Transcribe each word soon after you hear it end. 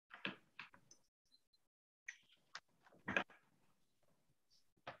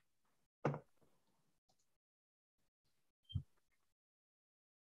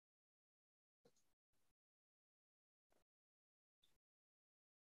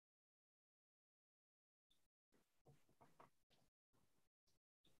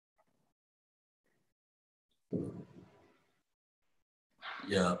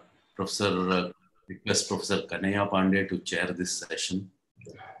Yeah, Professor, request Professor Kanaya Pandey to chair this session.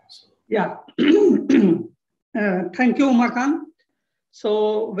 Yeah, thank you, Umar Khan.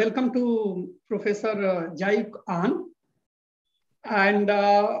 So welcome to Professor Jaewook Ahn, and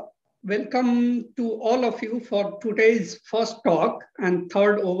welcome to all of you for today's first talk and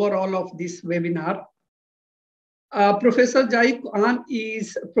third overall of this webinar. Professor Jaewook Ahn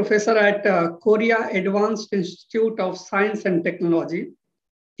is professor at Korea Advanced Institute of Science and Technology.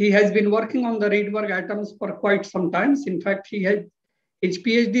 He has been working on the Rydberg atoms for quite some time. In fact, his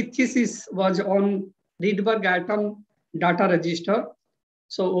PhD thesis was on Rydberg atom data register.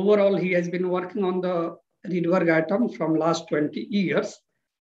 So overall, he has been working on the Rydberg atom from last 20 years.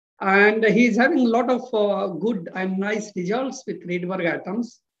 And he's having a lot of good and nice results with Rydberg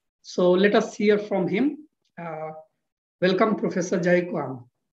atoms. So let us hear from him. Welcome, Professor Jaewook Ahn.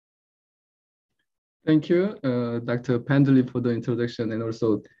 Thank you, Dr. Pandley, for the introduction, and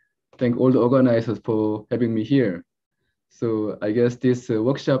also thank all the organizers for having me here. So I guess this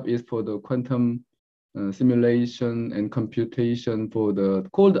workshop is for the quantum simulation and computation for the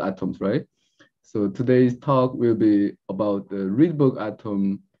cold atoms, right? So today's talk will be about the Rydberg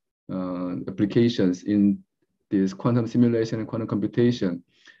atom applications in this quantum simulation and quantum computation.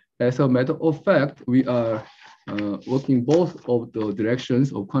 As a matter of fact, we are working both of the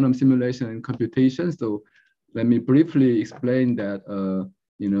directions of quantum simulation and computation. So let me briefly explain that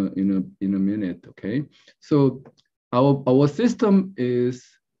in a minute. Okay. So our system is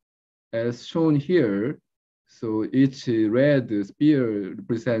as shown here. So each red sphere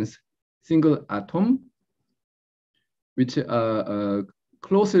represents single atom, which are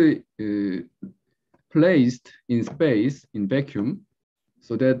closely placed in space in vacuum,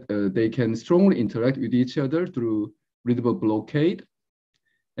 so that they can strongly interact with each other through Rydberg blockade.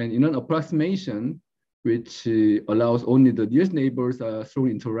 And in an approximation, which allows only the nearest neighbors strongly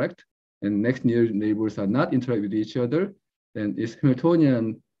interact, and next nearest neighbors are not interact with each other, then its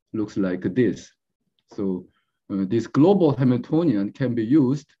Hamiltonian looks like this. So this global Hamiltonian can be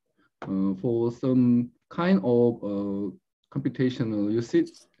used for some kind of computational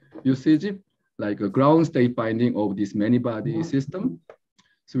usage, like a ground state binding of this many-body system,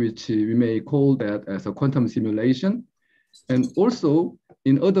 so which we may call that as a quantum simulation. And also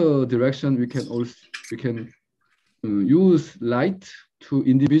in other direction, we can use light to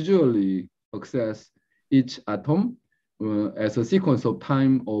individually access each atom as a sequence of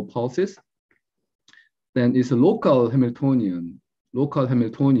time or pulses. Then it's a local Hamiltonian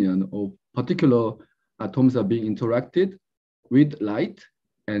of particular atoms are being interacted with light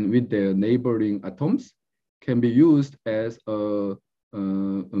and with their neighboring atoms, can be used as a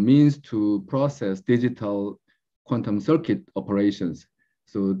means to process digital quantum circuit operations.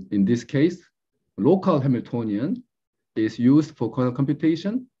 So in this case, local Hamiltonian is used for quantum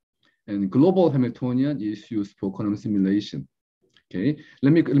computation, and global Hamiltonian is used for quantum simulation. Okay,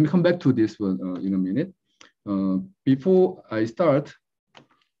 let me come back to this one in a minute. Before I start,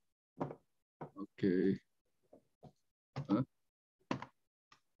 okay.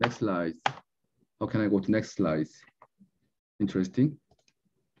 Next slide. How can I go to next slides? Interesting.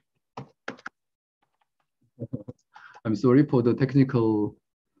 I'm sorry for the technical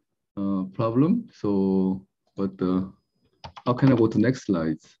problem. So, but how can I go to next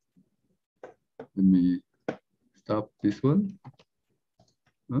slides? Let me stop this one.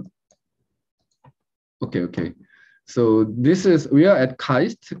 Huh? Okay. So we are at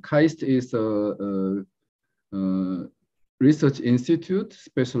KAIST. KAIST is a research institute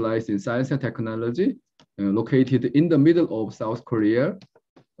specialized in science and technology, located in the middle of South Korea,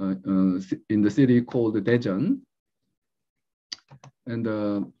 in the city called Daejeon. And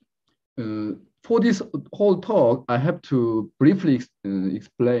for this whole talk, I have to briefly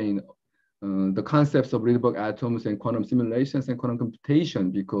explain the concepts of Rydberg atoms and quantum simulations and quantum computation,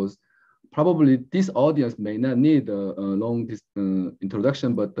 because probably this audience may not need a long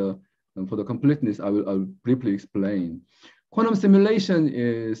introduction, but for the completeness, I'll briefly explain. Quantum simulation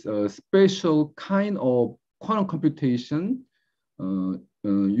is a special kind of quantum computation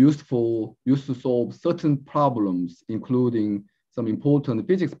used to solve certain problems, including some important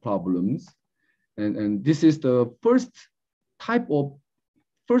physics problems. And this is the first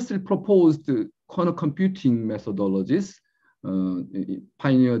firstly proposed quantum computing methodologies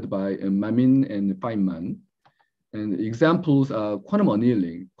pioneered by Mamin and Feynman. And examples are quantum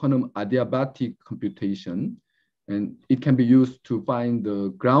annealing, quantum adiabatic computation, and it can be used to find the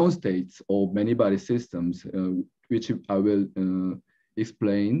ground states of many-body systems, which I will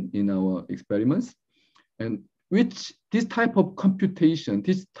explain in our experiments. And this type of computation,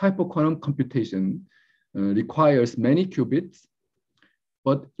 this type of quantum computation requires many qubits,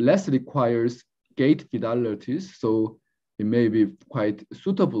 but less requires gate fidelities, so it may be quite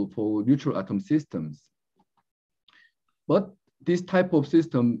suitable for neutral atom systems. But this type of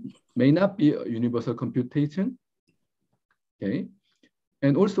system may not be a universal computation, okay?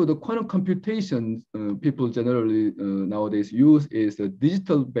 And also the quantum computation people generally nowadays use is a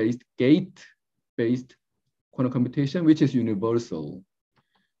digital-based, gate-based quantum computation, which is universal.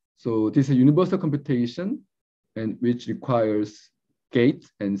 So this is a universal computation, and which requires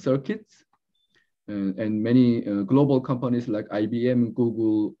gates and circuits. And many global companies like IBM,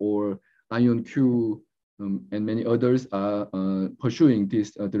 Google, or IonQ, and many others are pursuing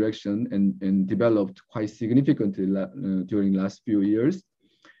this direction and developed quite significantly during last few years.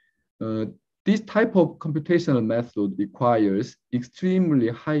 This type of computational method requires extremely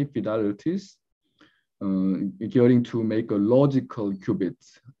high fidelities, gearing to make a logical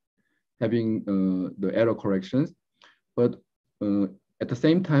qubits, having the error corrections, but at the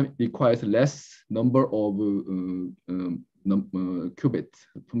same time requires less number of qubits,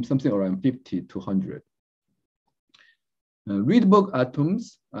 from something around 50 to 100. Rydberg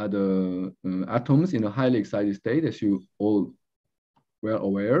atoms are the atoms in a highly excited state, as you all were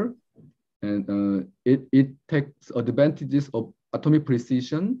aware. And it takes advantages of atomic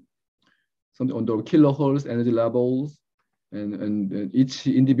precision, something on the kilohertz energy levels, and each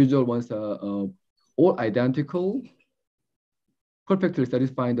individual ones are all identical, perfectly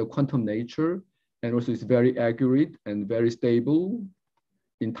satisfying the quantum nature, and also it's very accurate and very stable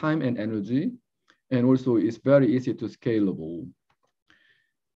in time and energy, and also it's very easy to scalable.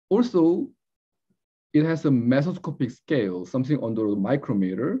 Also, it has a mesoscopic scale, something under the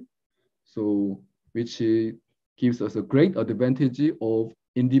micrometer, so which gives us a great advantage of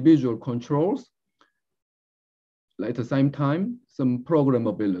individual controls, at the same time, some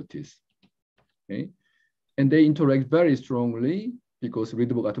programmabilities, okay? And they interact very strongly because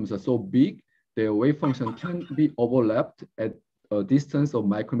Rydberg atoms are so big, their wave function can be overlapped at a distance of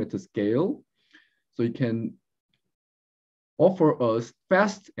micrometer scale. So it can offer us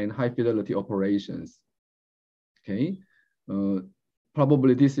fast and high fidelity operations, okay?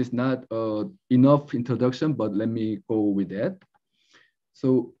 Probably this is not enough introduction, but let me go with that.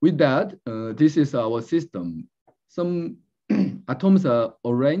 So with that, this is our system. Some atoms are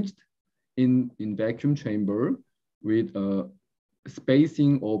arranged in vacuum chamber with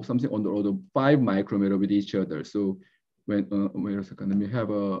spacing of something on the order of 5 micrometer with each other. So when, wait a second, let me have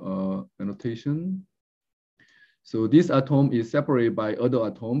a annotation. So this atom is separated by other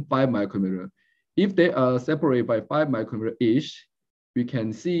atom 5 micrometer. If they are separated by 5 micrometer each, we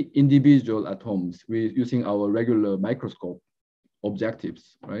can see individual atoms with using our regular microscope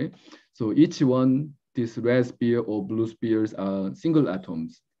objectives, right? So each one, this red sphere or blue spheres are single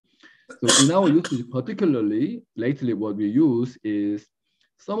atoms. So in our usage, particularly lately, what we use is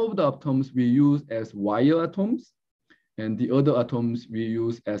some of the atoms we use as wire atoms, and the other atoms we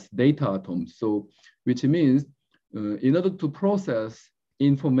use as data atoms. So which means in order to process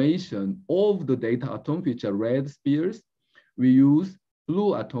information of the data atoms, which are red spheres, we use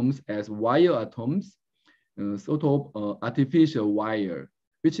blue atoms as wire atoms, sort of artificial wire,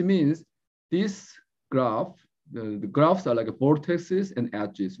 which means this graph, the graphs are like vortexes and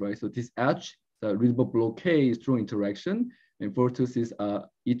edges, right? So this edge, the Rydberg blockade, strong interaction, and vortices are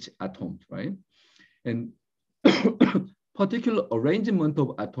each atom, right? And particular arrangement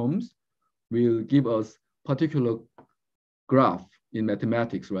of atoms will give us particular graph in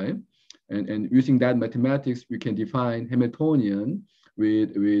mathematics, right? And using that mathematics, we can define Hamiltonian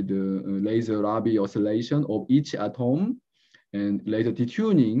with laser Rabi oscillation of each atom, and laser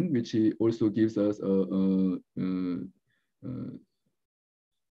detuning, which also gives us a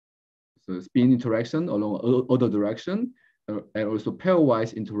spin interaction along other direction, and also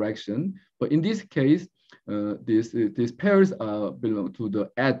pairwise interaction. But in this case, these pairs belong to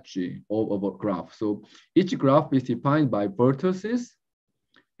the edge of a graph. So each graph is defined by vertices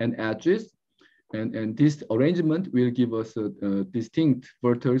and edges, and this arrangement will give us a distinct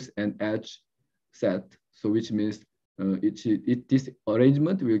vertex and edge set. So which means this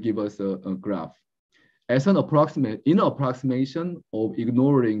arrangement will give us a graph as an approximation of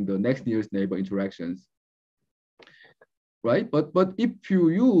ignoring the next nearest neighbor interactions, right? But if you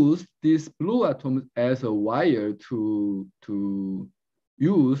use these blue atoms as a wire to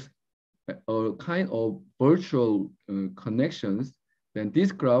use a kind of virtual connections, then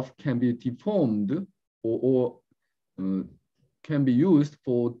this graph can be deformed or can be used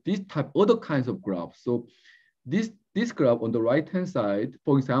for this type other kinds of graphs. So this graph on the right-hand side,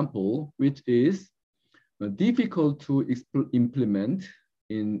 for example, which is difficult to implement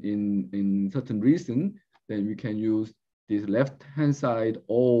in certain reason, then we can use this left-hand side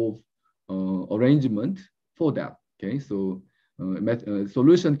of arrangement for that. Okay, so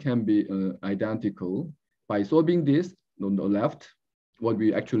solution can be identical. By solving this on the left, what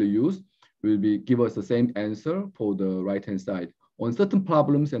we actually use will be give us the same answer for the right-hand side on certain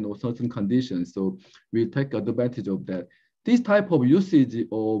problems and on certain conditions. So we take advantage of that. This type of usage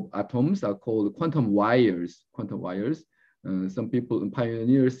of atoms are called quantum wires. Quantum wires. Some people,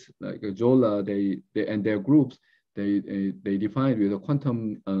 pioneers like Jola, they and their groups, they define with the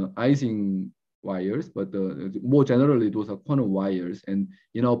quantum Ising wires, but more generally, those are quantum wires. And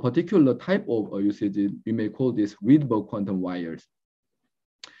in our particular type of usage, we may call this Rydberg quantum wires.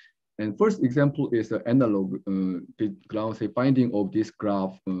 And first example is the analog the ground state finding of this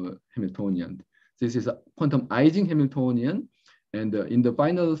graph Hamiltonian. This is a quantum Ising Hamiltonian, and in the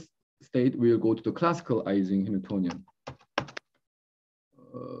final state, we'll go to the classical Ising Hamiltonian.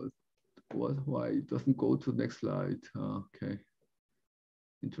 Why it doesn't go to the next slide? Okay,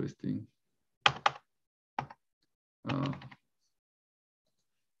 interesting.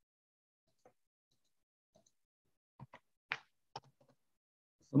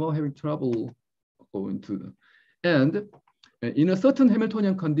 Somehow having trouble going to the and in a certain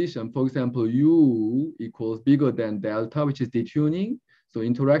Hamiltonian condition, for example, U equals bigger than delta, which is detuning. So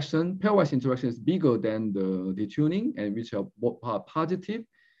interaction, pairwise interaction is bigger than the detuning, and which are both positive,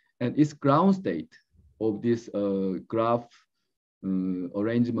 and its ground state of this graph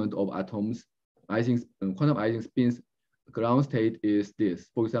arrangement of atoms, quantum Ising spins ground state is this.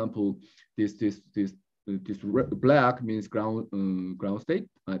 For example, this black means ground state.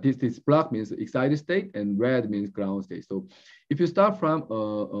 This black means excited state, and red means ground state. So if you start from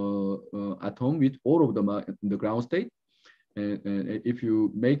atom with all of them are in the ground state, and if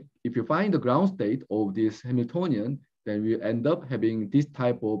you find the ground state of this Hamiltonian, then we end up having this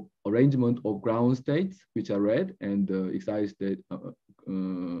type of arrangement of ground states, which are red, and excited state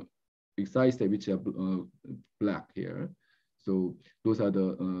which are black here. So those are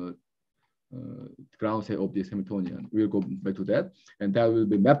the ground state of this Hamiltonian. We'll go back to that, and that will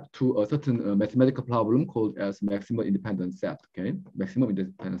be mapped to a certain mathematical problem called as maximum independent set. Okay, maximum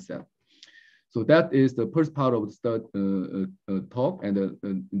independent set. So that is the first part of the talk, and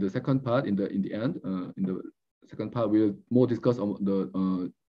in the second part, in the end, in the second part, we'll more discuss on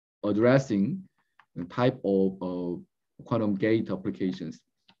the addressing the type of quantum gate applications.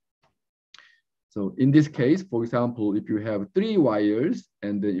 So in this case, for example, if you have 3 wires,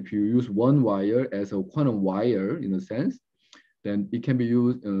 and if you use 1 wire as a quantum wire in a sense, then it can be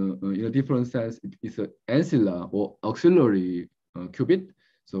used in a different sense. It's an ancilla or auxiliary qubit.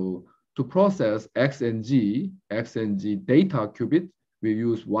 So to process X and G data qubit, we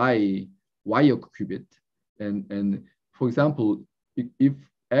use wire qubit. And for example, if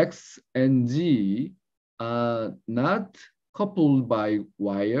X and G are not coupled by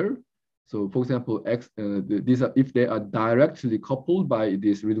wire, so for example, if they are directly coupled by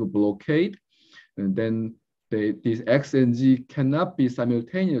this Rydberg blockade, and then these X and G cannot be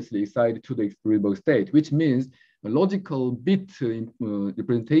simultaneously excited to the Rydberg state, which means a logical bit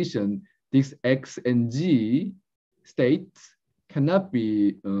representation, this X and G states cannot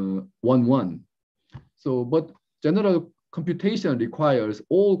be 1-1. So, but general computation requires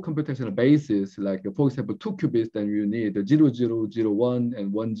all computational bases, like for example, 2 qubits, then you need the 0, 0, 0, 1,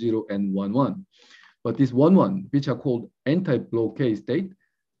 and 1, 0, and 1, 1. But this 1, 1, which are called anti-blockade states,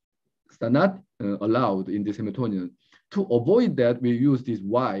 are not allowed in this Hamiltonian. To avoid that, we use this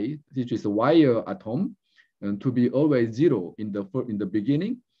Y, which is a wire atom, and to be always 0 in the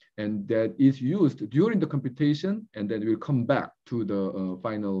beginning, and that is used during the computation, and then we'll come back to the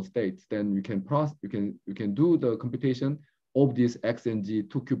final states. Then we can do the computation of this X and G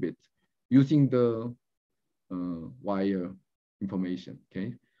 2 qubits using the wire information.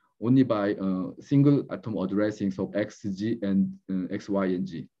 Okay, only by single atom addressings of X, G, and X, Y, and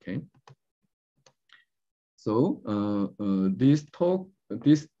G. Okay. So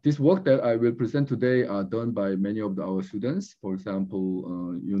this work that I will present today are done by many of our students. For example,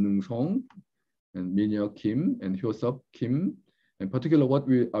 Yoonung Song and Minhyuk Kim and Hyosup Kim. In particular, what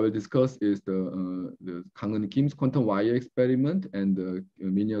I will discuss is the Kang-eun Kim's quantum wire experiment and the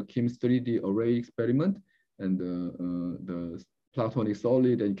Minhyuk Kim's 3D array experiment and the platonic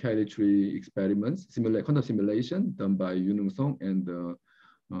solid and Kelly tree experiments, quantum simulation done by Yoonung Song and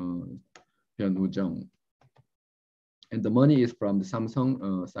Hyun Woo Jung. And the money is from the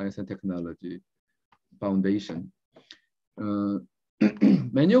Samsung Science and Technology Foundation.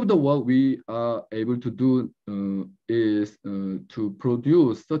 Many of the work we are able to do is to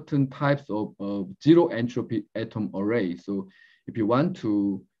produce certain types of zero entropy atom array. So if you want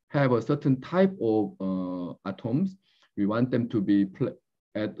to have a certain type of atoms, we want them to be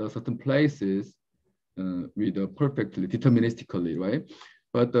at certain places with perfectly deterministically, right?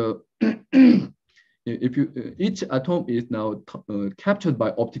 But if you each atom is now captured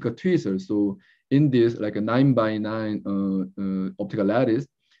by optical tweezers. So in this like a 9x9 optical lattice,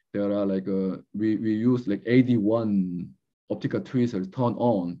 there are like we use like 81 optical tweezers turned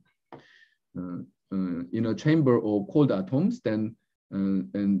on in a chamber of cold atoms. Then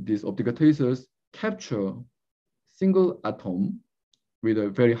and these optical tweezers capture single atom with a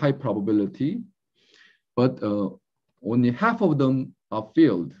very high probability, but only half of them are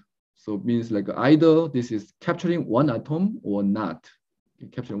filled. So it means like either this is capturing one atom or not,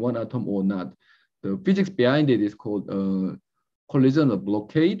 capturing one atom or not. The physics behind it is called collision or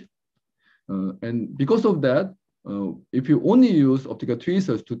blockade. And because of that, if you only use optical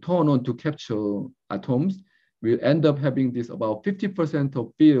tweezers to turn on to capture atoms, we'll end up having this about 50%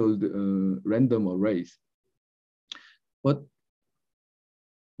 of field random arrays. But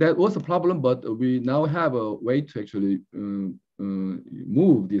that was a problem, but we now have a way to actually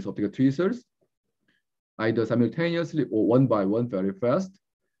move these optical tweezers either simultaneously or one by one very fast.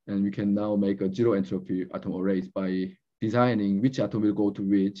 And we can now make a zero entropy atom arrays by designing which atom will go to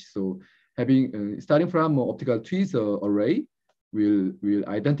which. So having starting from an optical tweezer array, we'll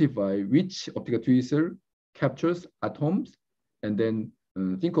identify which optical tweezer captures atoms, and then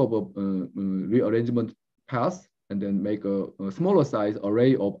think of a rearrangement path, and then make a smaller size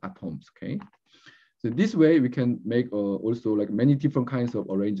array of atoms. Okay, so this way we can make also like many different kinds of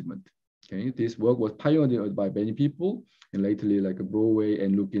arrangement. Okay, this work was pioneered by many people, and lately like Broadway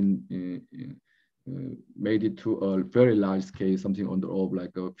and Looking made it to a very large scale, something on the order of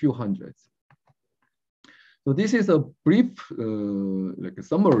like a few hundreds. So this is a brief like a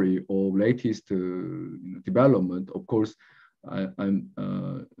summary of latest development. Of course,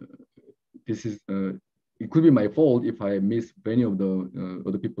 this is it could be my fault if I miss many of the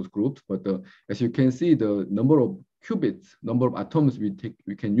other people's groups, but as you can see, the number of qubits, number of atoms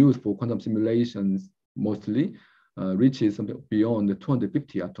we can use for quantum simulations mostly reaches something beyond the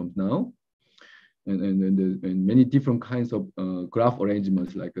 250 atoms now. And many different kinds of graph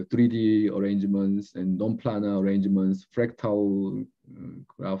arrangements, like 3D arrangements and non-planar arrangements, fractal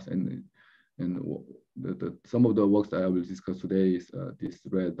graphs, and some of the works that I will discuss today is this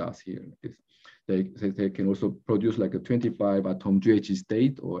red dots here. They can also produce like a 25 atom GH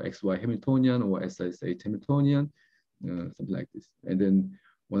state or XY Hamiltonian or SSH Hamiltonian, something like this. And then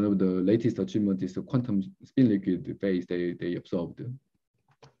one of the latest achievements is the quantum spin liquid phase they observed.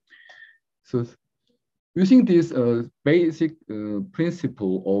 So using this basic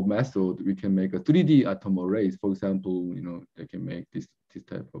principle or method, we can make a 3D atom arrays. For example, they can make this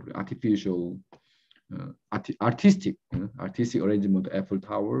type of artificial, artistic arrangement of Eiffel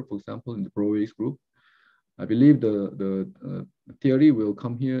Tower, for example, in the Broadway's group. I believe the theory will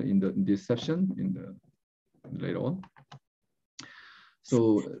come here in this session later on.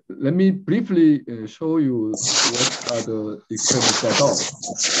 So let me briefly show you what are the experiments set up.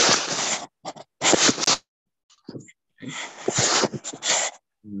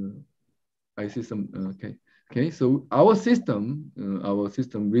 I see some, okay. So our system,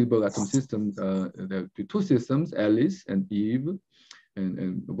 Rydberg atom system, there are two systems, Alice and Eve,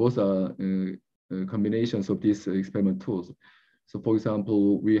 and both are combinations of these experiment tools. So for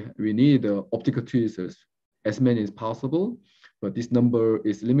example, we need optical tweezers, as many as possible, but this number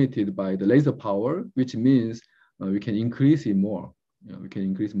is limited by the laser power, which means we can increase it more. We can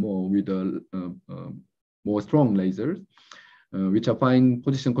increase more with more strong lasers, which are fine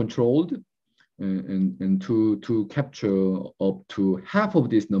position controlled, and to capture up to half of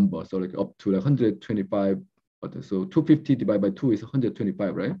this number, so like up to like 125. So 250 divided by 2 is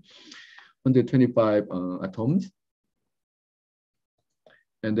 125, right? 125 atoms.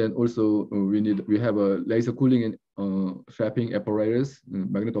 And then also we have a laser cooling and trapping apparatus,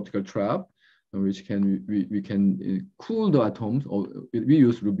 magnet optical trap, which we can cool the atoms, or we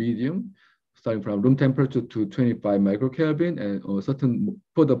use rubidium, starting from room temperature to 25 microkelvin, and certain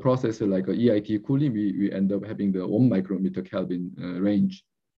further processes like EIT cooling, we end up having the 1 micrometer Kelvin range.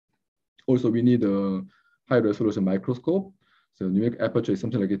 Also, we need a high resolution microscope. So numeric aperture is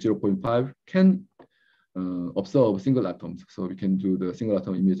something like a 0.5, can observe single atoms. So we can do the single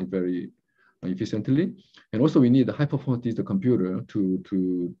atom imaging very efficiently. And also we need a high performance digital computer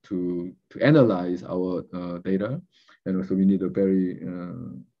to analyze our data. And also we need a very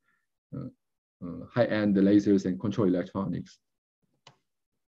high-end lasers and control electronics.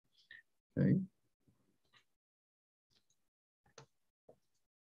 Okay.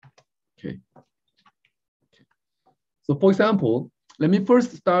 So for example, let me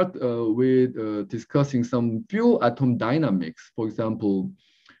first start with discussing some few atom dynamics. For example,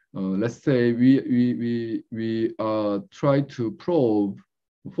 let's say we try to probe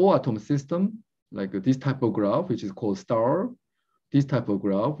 4-atom system, like this type of graph, which is called star, this type of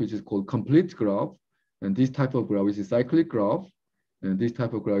graph, which is called complete graph, and this type of graph, which is cyclic graph, and this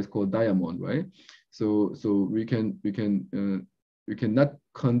type of graph is called diamond, right? So we can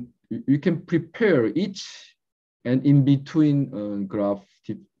prepare each and in between graph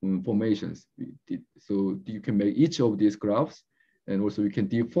formations. So you can make each of these graphs, and also we can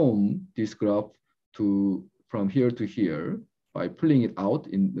deform this graph from here to here by pulling it out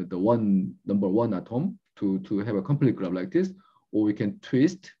in the number one atom to have a complete graph like this, or we can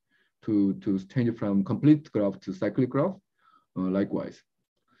twist to change it from complete graph to cyclic graph, likewise.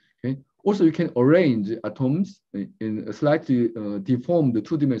 Okay. Also, you can arrange atoms in a slightly deformed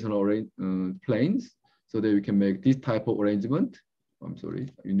two-dimensional planes, so that we can make this type of arrangement. I'm sorry,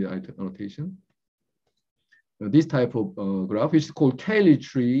 in the annotation. This type of graph, which is called Cayley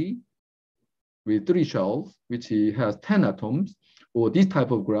tree with 3 shells, which has 10 atoms, or this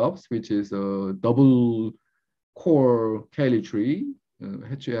type of graphs, which is a double core Cayley tree,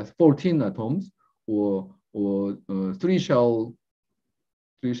 which has 14 atoms, or 3 shell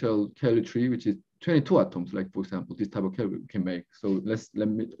Cayley tree, which is 22 atoms. Like for example, this type of Cayley we can make. So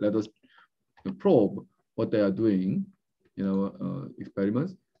let us probe what they are doing in our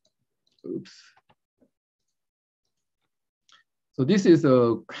experiments. Oops. So this is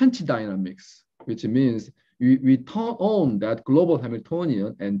a quantity dynamics, which means we turn on that global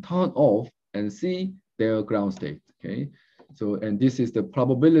Hamiltonian and turn off and see their ground state. Okay. So, and this is the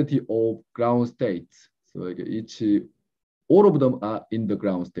probability of ground states. So like all of them are in the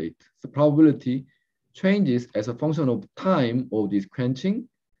ground state. The probability changes as a function of time of this quenching.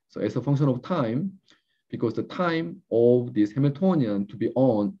 So as a function of time, because the time of this Hamiltonian to be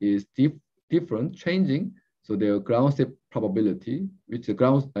on is different, changing. So their ground state probability, which the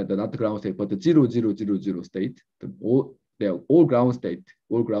ground, not the ground state, but the 0, 0, 0, 0 state, they are all ground state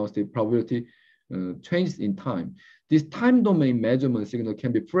probability changes in time. This time domain measurement signal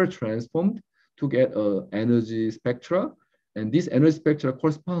can be further transformed to get energy spectra. And this energy spectra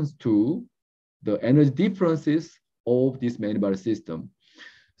corresponds to the energy differences of this many-body system.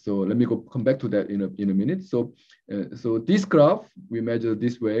 So let me come back to that in a minute. So this graph we measure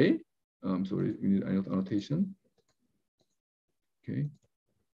this way. Sorry, we need annotation. Okay.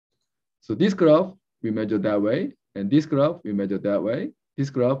 So this graph we measure that way, and this graph we measure that way.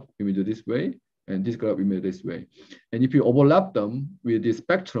 This graph we measure this way, and this graph we measure this way. And if you overlap them with the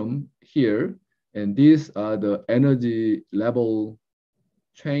spectrum here, and these are the energy level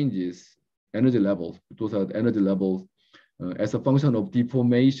changes, energy levels. Those are the energy levels as a function of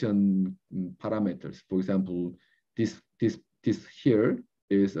deformation parameters. For example, this here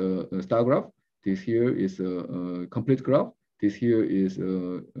is a star graph. This here is a complete graph. This here is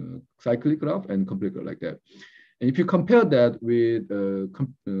a cyclic graph and complete graph like that. And if you compare that with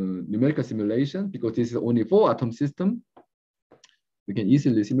numerical simulation, because this is only 4-atom system, we can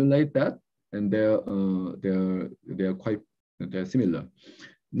easily simulate that, and they're similar.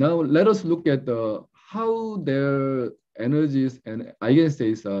 Now let us look at how their energies and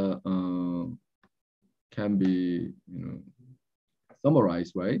eigenstates can be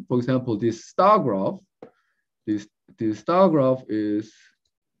summarized, right? For example, this star graph, this star graph is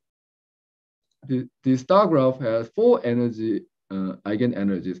the star graph has 4 energy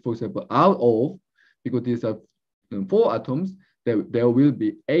eigenenergies. For example, out of, because these are 4 atoms, there will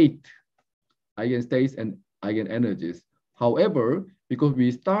be 8 eigenstates and eigenenergies. However, because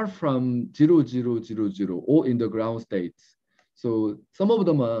we start from 0, 0, 0, 0, all in the ground states, so some of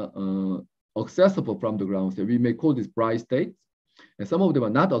them are accessible from the ground state. We may call this bright states, and some of them are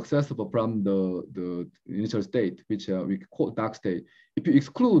not accessible from the initial state, which we call dark state. If you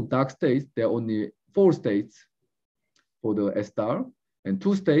exclude dark states, there are only 4 states for the S star, and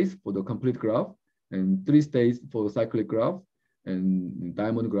 2 states for the complete graph, and 3 states for the cyclic graph, and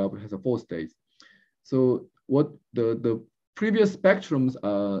diamond graph has a 4 states. So what the previous spectrums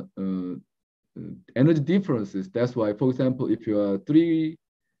are energy differences. That's why, for example, if you are 3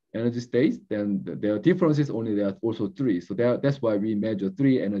 energy states, then there are differences only, there are also 3. So that's why we measure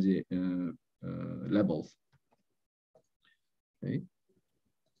 3 energy levels. Okay.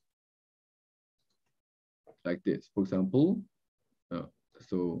 Like this, for example.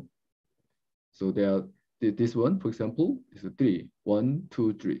 So there are this one, for example, is a 3. 1,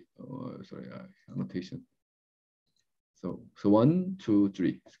 2, 3. Oh, sorry, annotation. So 1, 2,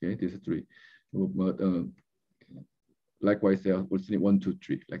 3. Okay, this is 3. But likewise, there are also 1, 2,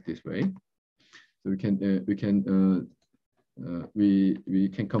 3, like this way. So we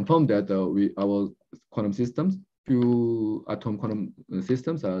can confirm that our quantum systems, few atom quantum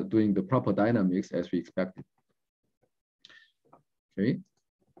systems, are doing the proper dynamics as we expected. Okay.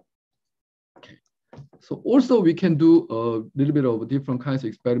 So also we can do a little bit of different kinds of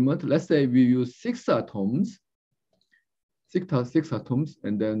experiment. Let's say we use six atoms,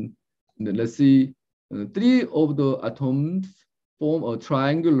 and then let's see, three of the atoms form a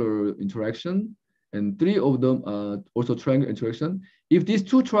triangular interaction, and three of them are also triangular interaction. If these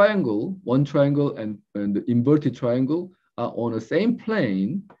two triangles, one triangle and the inverted triangle, are on the same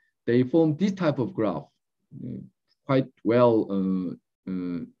plane, they form this type of graph, quite well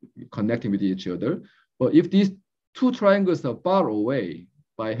connecting with each other. But if these two triangles are far away,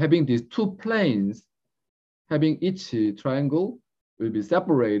 by having these two planes, having each triangle will be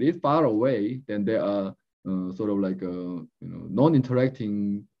separated far away, then they are sort of like a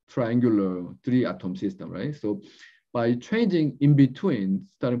non-interacting triangular three-atom system, right? So by changing in between,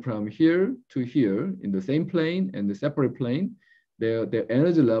 starting from here to here in the same plane and the separate plane, their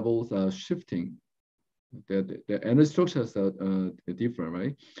energy levels are shifting. Their energy structures are different,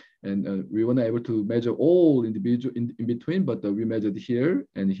 right? And we were not able to measure all individual in between, but we measured here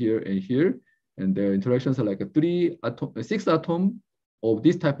and here and here, and their interactions are like six atom of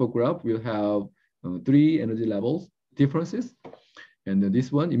this type of graph will have three energy levels differences, and then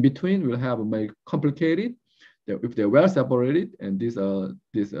this one in between will have more complicated. If they're well separated, and these are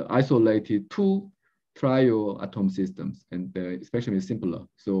isolated two trio atom systems, and they're especially simpler.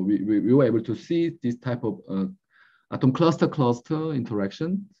 So we were able to see this type of atom cluster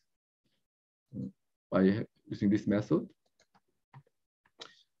interaction by using this method.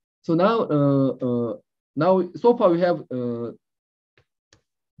 So now so far we have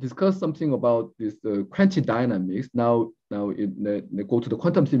discussed something about this quantum dynamics. Now go to the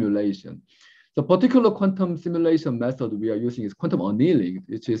quantum simulation. The particular quantum simulation method we are using is quantum annealing,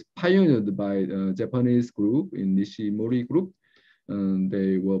 which is pioneered by a Japanese group in Nishimori group.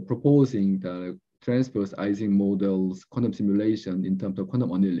 They were proposing the transverse Ising models quantum simulation in terms of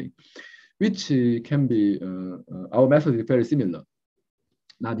quantum annealing, which can be, our method is very similar,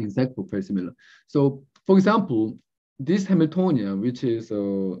 not exact, but very similar. So for example, this Hamiltonian, which is a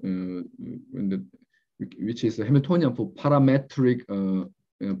Hamiltonian for parametric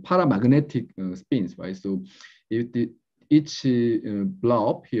paramagnetic spins, right? So if each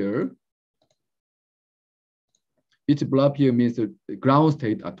blob here means a ground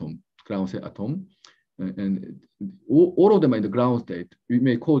state atom, and all of them are in the ground state. We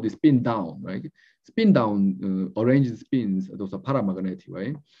may call this spin down, right? Spin down arranged spins, those are paramagnetic,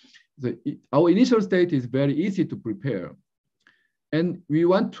 right? So our initial state is very easy to prepare. And we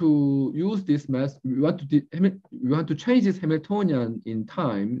want to use this mass, we want to change this Hamiltonian in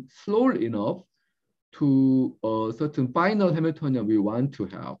time slowly enough to a certain final Hamiltonian we want to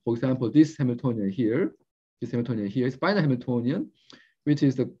have. For example, this Hamiltonian here is final Hamiltonian, which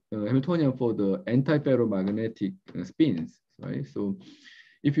is the Hamiltonian for the anti-ferromagnetic spins, right? So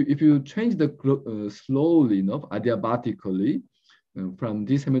if you change the slowly enough, adiabatically, from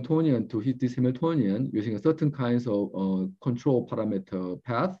this Hamiltonian to this Hamiltonian using a certain kinds of control parameter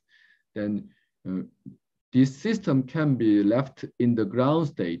path, then this system can be left in the ground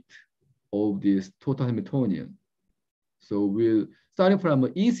state of this total Hamiltonian. So we'll, starting from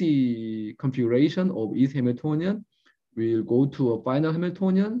an easy configuration of easy Hamiltonian, we'll go to a final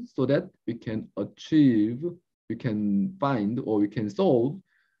Hamiltonian so that we can find, or we can solve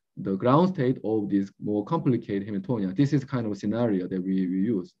the ground state of this more complicated Hamiltonian. This is kind of a scenario that we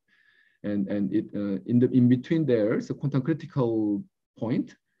use. And it in between there is a quantum critical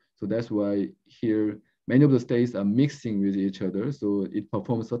point. So that's why here, many of the states are mixing with each other. So it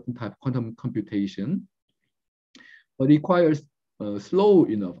performs certain type of quantum computation, but it requires slow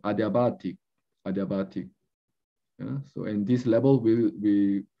enough, adiabatic. Yeah? So, and this level will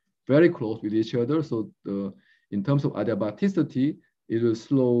be very close with each other. So in terms of adiabaticity, it will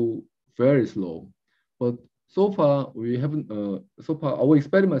slow, very slow. But so far, we haven't, so far our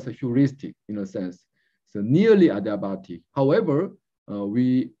experiments are heuristic in a sense. So nearly adiabatic. However,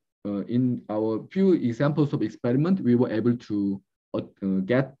 in our few examples of experiment, we were able to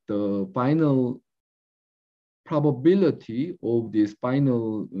get the final probability of this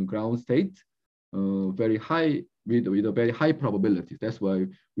final ground state very high, with a very high probability. That's why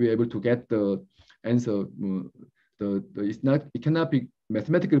we're able to get the answer. It cannot be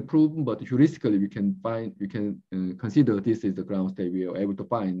mathematically proven, but heuristically we can consider this is the ground state we are able to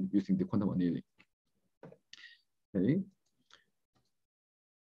find using the quantum annealing. Okay.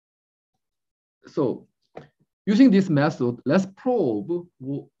 So using this method, let's probe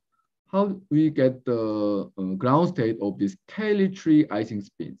how we get the ground state of these Cayley Ising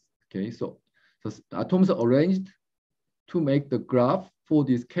spins. Okay, so atoms are arranged to make the graph for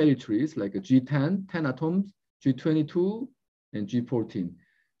these Cayley trees, like a G10, 10 atoms, G22, and G14.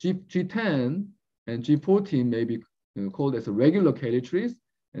 G10 and G14 may be called as a regular Cayley trees,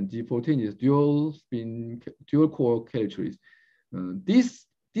 and G14 is dual core Cayley trees. This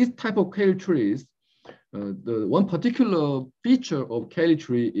type of Cayley trees, the one particular feature of Cayley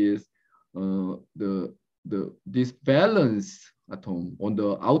tree is this valence atom on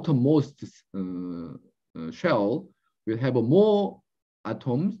the outermost shell will have more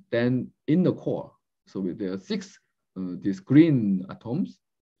atoms than in the core. So there are 6 these green atoms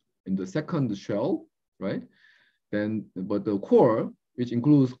in the second shell, right? But the core, which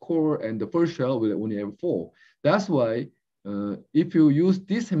includes core and the first shell, will only have 4. That's why if you use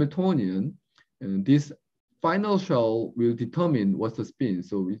this Hamiltonian, this final shell will determine what's the spin.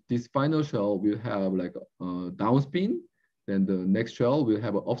 So this final shell will have like a down spin, then the next shell will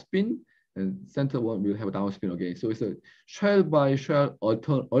have an up spin, and center one will have a down spin again. So it's a shell by shell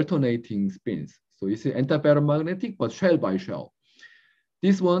alternating spins. So it's an antiferromagnetic, but shell by shell.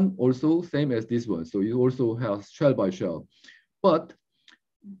 This one also same as this one. So it also has shell by shell. But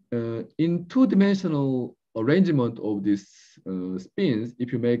in 2-dimensional arrangement of these spins,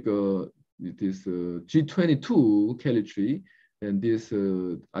 if you make this G22 Cayley tree, then these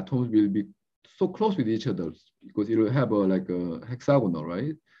atoms will be so close with each other because it will have like a hexagonal,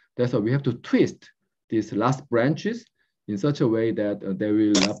 right? That's why we have to twist these last branches in such a way that they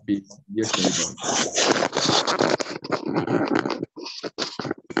will not be near each other.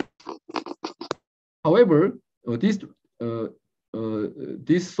 However,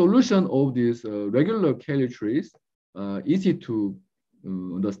 this solution of these regular Cayley trees easy to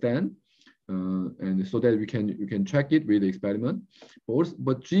understand, and so that you can check it with the experiment.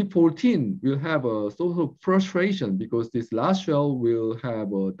 But G14 will have a sort of frustration because this last shell will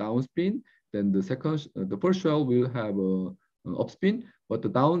have a downspin, then the first shell will have an upspin, but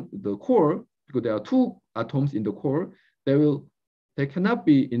the core, because there are 2 atoms in the core, they cannot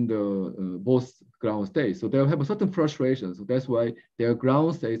be in the both ground states. So they'll have a certain frustration. So that's why their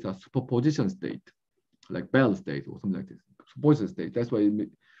ground states are superposition state, like Bell state or something like this, superposition state. That's why we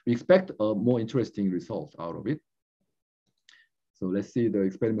expect a more interesting result out of it. So let's see the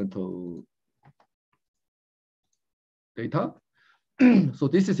experimental data. So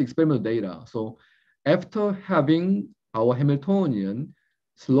this is experimental data. So after having our Hamiltonian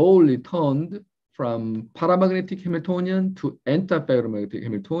slowly turned from paramagnetic Hamiltonian to antiferromagnetic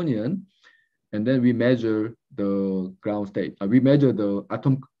Hamiltonian, and then we measure the ground state. We measure the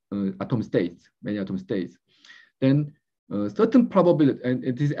atom states, many atom states. Then certain probability,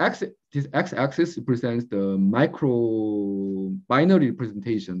 and this x-axis represents the micro binary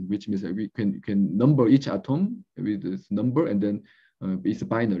representation, which means that we can number each atom with this number, and then it's a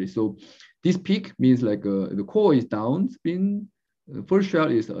binary. So this peak means like the core is down spin, the first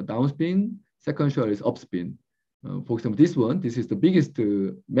shell is a down spin, second shell is up spin. For example, this is the biggest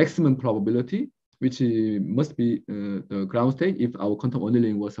maximum probability, which must be the ground state if our quantum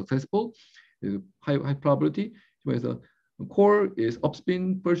annealing was successful. Is high probability. Whereas the core is up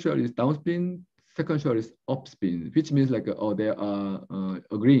spin, first shell is down spin, second shell is up spin, which means like they are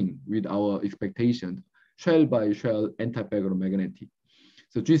agreeing with our expectation, shell by shell antiferromagnetic.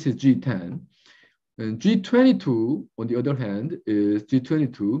 So this is G10. And G22, on the other hand, is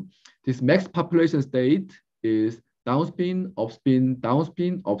G22. This max population state is downspin, upspin,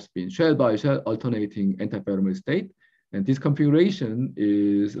 downspin, upspin, shell by shell alternating antiferromagnetic state. And this configuration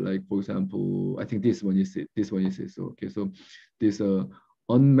is like, for example, I think this one is it. This one is it. So okay, so these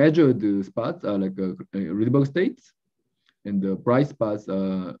unmeasured spots are like Rydberg states, and the bright spots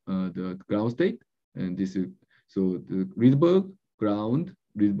are the ground state. And this is so the Rydberg ground,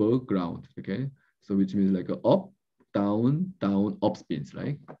 okay. So which means like up, down, down, up spins,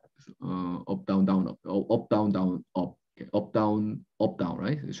 right? Up, down, down, up, down, down, up, okay. Up, down,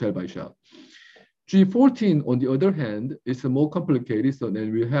 right? Shell by shell. G14, on the other hand, is more complicated. So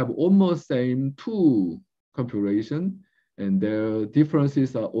then we have almost same 2 configuration, and their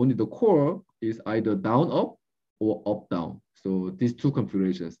differences are only the core is either down, up, or up, down. So these 2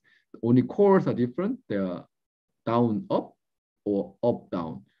 configurations, only cores are different. They are down, up, or up,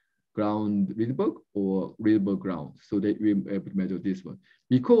 down. Ground Rydberg or Rydberg ground. So that we able to measure this one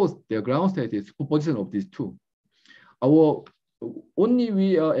because their ground state is superposition of these 2. Only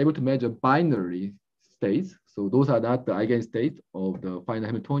we are able to measure binary states. So those are not the eigenstates of the final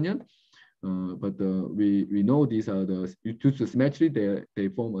Hamiltonian, but we know these are the due to symmetry. They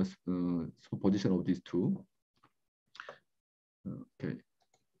form a superposition of these 2. Okay.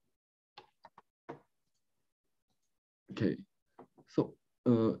 okay. So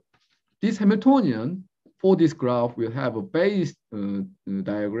this Hamiltonian for this graph will have a base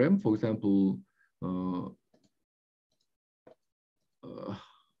diagram. For example,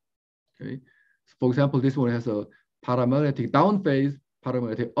 okay. So for example, this one has a paramagnetic down phase,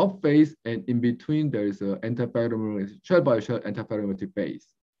 paramagnetic up phase, and in between there is an antiparamagnetic shell by shell antiparamagnetic phase.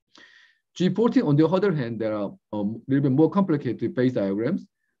 G14, on the other hand, there are a little bit more complicated phase diagrams.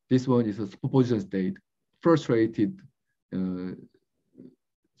 This one is a superposition state, frustrated.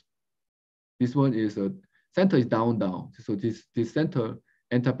 This one is a center is down. So this center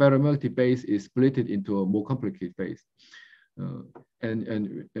antiparamagnetic phase is split into a more complicated phase.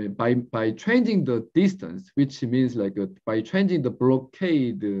 And by changing the distance, which means like by changing the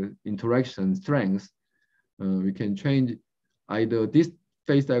blockade interaction strength, we can change either this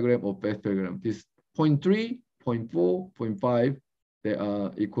phase diagram or phase diagram. This 0.3, 0.4, 0.5, they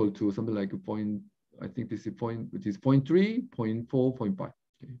are equal to something like a point. I think this is which is 0.3, 0.4, 0.5.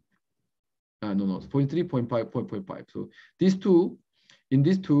 Okay. No, 0.3, 0.5, 0.5. So these two, in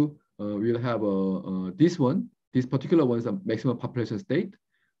these two, we'll have this one. This particular one is a maximum population state,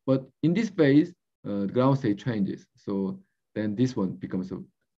 but in this phase, the ground state changes. So then this one becomes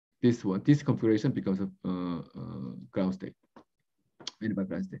this configuration becomes a ground state.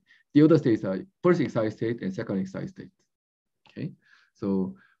 The other states are first excited state and second excited state. Okay,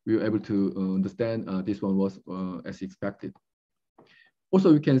 so we were able to understand this one was as expected.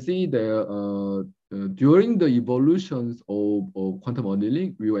 Also, we can see that during the evolutions of quantum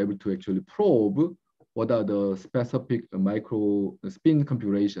annealing, we were able to actually probe what are the specific micro spin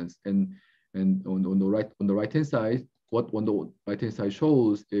configurations, and on the right hand side, what on the right hand side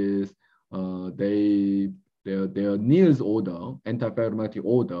shows is their Niels order, antiparamagnetic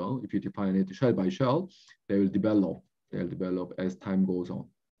order. If you define it shell by shell, they will develop as time goes on.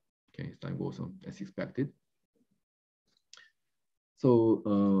 Okay, as time goes on as expected.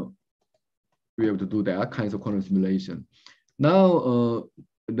 So we have to do that kinds of quantum simulation. Now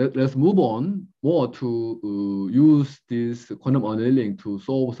let's move on more to use this quantum annealing to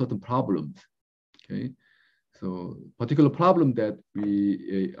solve certain problems. Okay, so particular problem that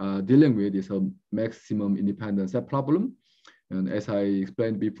we are dealing with is a maximum independent set problem, and as I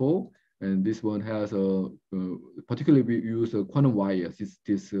explained before, and this one has a particularly we use a quantum wires.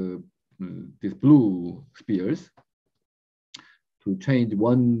 This blue spheres to change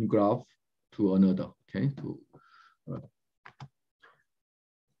one graph to another. Okay,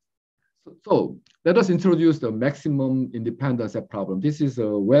 So let us introduce the maximum independent set problem. This is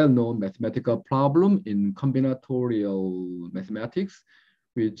a well-known mathematical problem in combinatorial mathematics,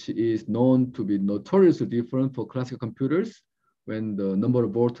 which is known to be notoriously different for classical computers when the number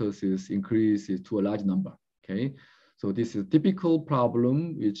of vortices increases to a large number. Okay, so this is a typical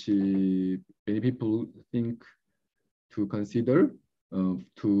problem which many people think to consider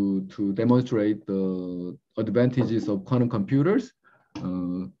to demonstrate the advantages of quantum computers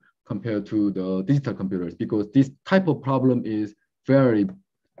compared to the digital computers, because this type of problem is very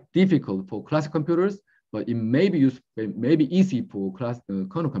difficult for classical computers, but it may be easy for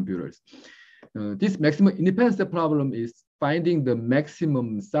quantum computers. This maximum independent set problem is finding the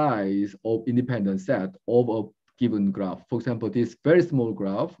maximum size of independent set of a given graph. For example, this very small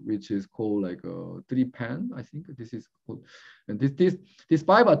graph, which is called like a 3-pan, I think this is called, and this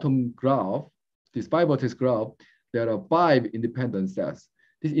 5-atom graph, this 5-vertex graph, there are 5 independent sets.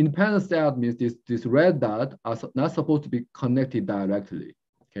 This independent set means this red dot are not supposed to be connected directly,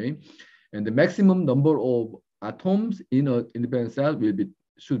 okay? And the maximum number of atoms in an independent set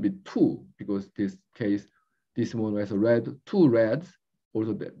should be 2, because this case, this one has a 2 reds,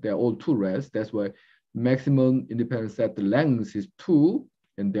 also they're all 2 reds. That's why maximum independent set length is 2,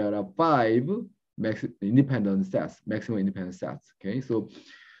 and there are 5 maximum independent sets, okay? So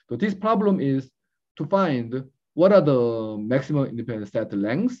this problem is to find what are the maximum independent set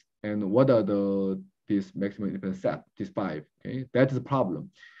lengths and what are this maximum independent set, this 5, okay? That is the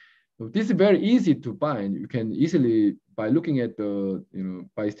problem. So this is very easy to find. You can easily, by looking at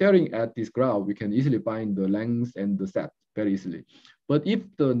by staring at this graph, we can easily find the length and the set very easily. But if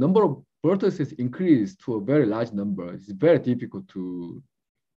the number of vertices increase to a very large number, it's very difficult to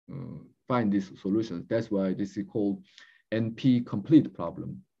find these solutions. That's why this is called NP complete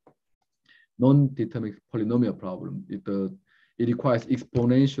problem. Non-deterministic polynomial problem. It requires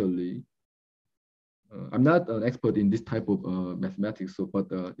exponentially. I'm not an expert in this type of mathematics, but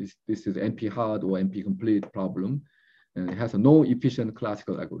this is NP hard or NP complete problem, and it has a no-efficient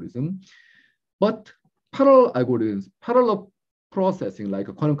classical algorithm. But parallel algorithms, parallel processing like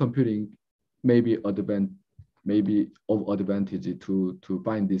quantum computing, may be of advantage to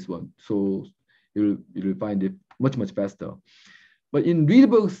find this one. So you'll find it much faster. But in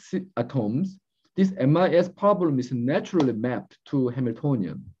Rydberg atoms, this MIS problem is naturally mapped to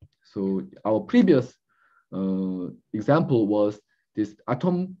Hamiltonian. So our previous example was this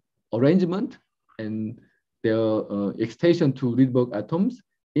atom arrangement and their extension to Rydberg atoms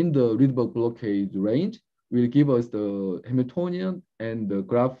in the Rydberg blockade range will give us the Hamiltonian and the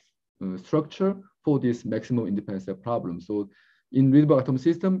graph structure for this maximum independent set problem. So in Rydberg atom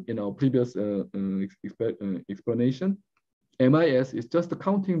system, in our previous explanation, MIS is just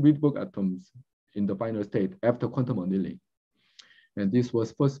counting Rydberg atoms in the final state after quantum annealing. And this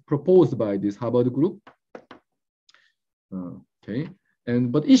was first proposed by this Harvard group. Okay,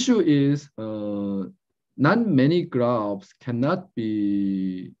 but issue is not many graphs cannot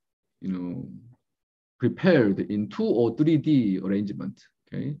be, prepared in 2 or 3D arrangement.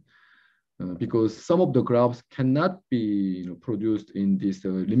 Okay, because some of the graphs cannot be produced in this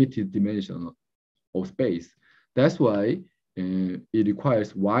limited dimension of space. That's why it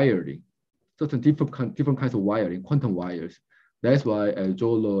requires wiring, certain different kinds of wiring, quantum wires. That's why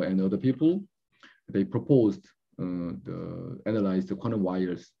Joller and other people, they proposed analyze the quantum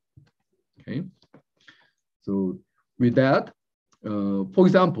wires. Okay, so with that, for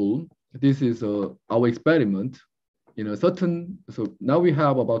example, this is our experiment in a certain. So now we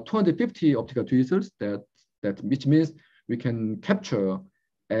have about 250 optical tweezers. Which means we can capture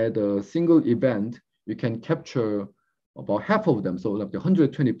at a single event. We can capture about half of them, so like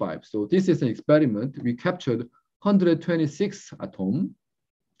 125. So this is an experiment. We captured 126 atoms.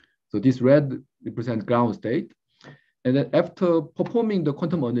 So this red represents ground state. And then after performing the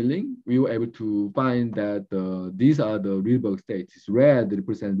quantum annealing, we were able to find that these are the Rydberg states. This red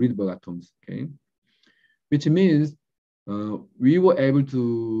represents Rydberg atoms, okay? Which means we were able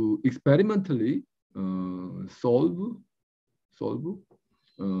to experimentally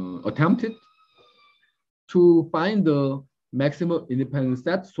attempted to find the maximum independent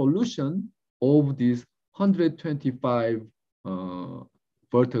set solution of this 125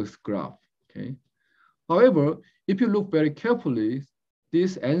 vertex graph, okay? However, if you look very carefully,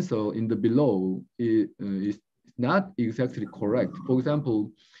 this answer in the below is not exactly correct. For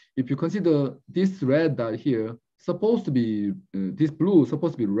example, if you consider this red dot here, supposed to be, this blue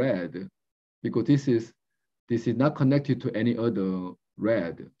supposed to be red, because this is not connected to any other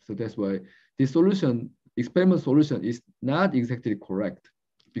red. So that's why this solution, experimental solution is not exactly correct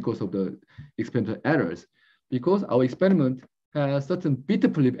because of the experimental errors. Because our experiment has certain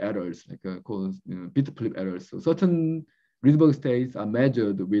bit-flip errors, like called bit-flip errors. So certain Rydberg states are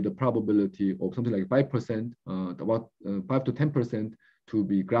measured with a probability of something like 5%, about 5 to 10% to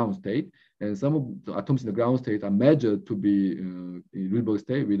be ground state. And some of the atoms in the ground state are measured to be in Rydberg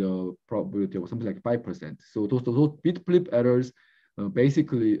state with a probability of something like 5%. So those bit-flip errors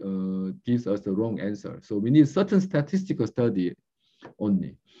basically gives us the wrong answer. So we need certain statistical study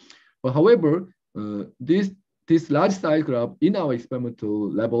only. But however, this large size graph in our experimental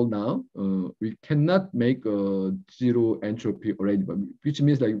level now, we cannot make a zero entropy arrangement, which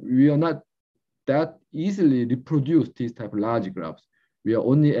means like we are not that easily reproduce these type of large graphs. We are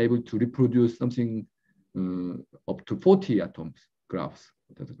only able to reproduce something up to 40 atoms graphs.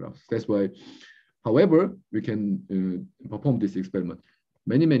 That's why, however, we can perform this experiment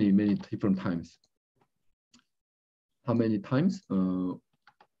many different times. How many times?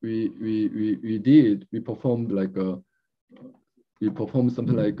 We performed like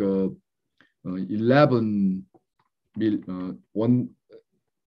something like 1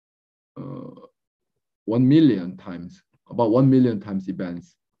 million times, about 1 million times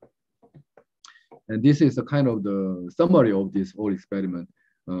events. And this is a kind of the summary of this whole experiment.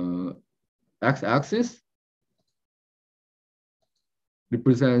 X-axis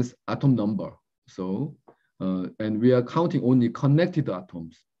represents atom number. So, and we are counting only connected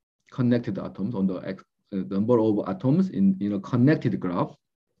atoms on the number of atoms in a connected graph.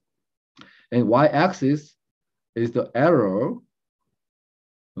 And y-axis is the error,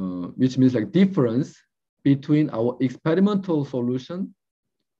 which means like difference between our experimental solution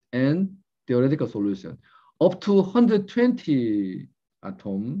and theoretical solution. Up to 120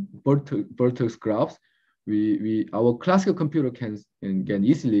 atom vertex graphs, our classical computer can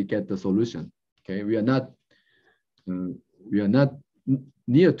easily get the solution. Okay, we are not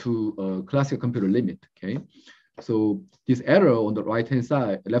near to a classical computer limit. Okay, so this error on the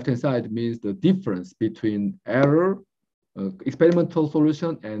left-hand side means the difference between error, experimental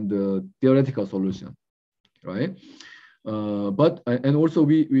solution, and the theoretical solution, right? And also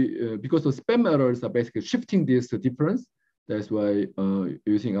because the spam errors are basically shifting this difference. That's why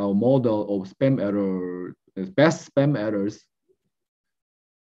using our model of spam error, best spam errors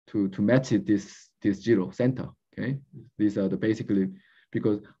to match it this zero center. Okay, these are the basically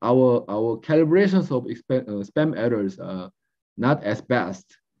because our calibrations of spam errors are not as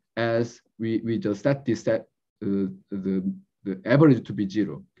best as we just set the average to be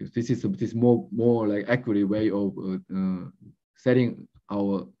zero, because this is more like accurate way of setting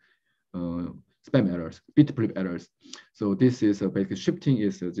our spam errors, bit flip errors. So this is basically shifting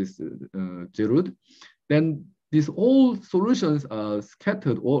is this zeroed. Then these all solutions are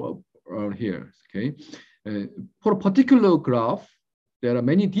scattered all around here. Okay, for a particular graph, there are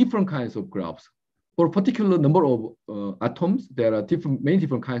many different kinds of graphs. For a particular number of atoms, there are many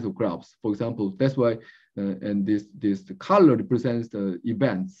different kinds of graphs. For example, that's why, and this color represents the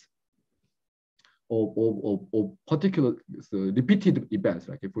events of particular repeated events.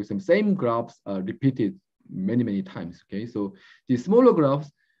 Like for example, same graphs are repeated many times. Okay, so these smaller graphs,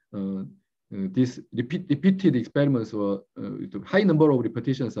 these repeated experiments or high number of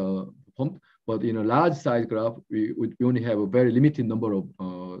repetitions are performed, but in a large size graph, we only have a very limited number of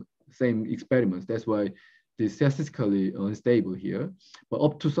same experiments. That's why this is statistically unstable here. But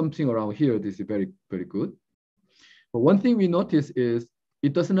up to something around here, this is very good. But one thing we notice is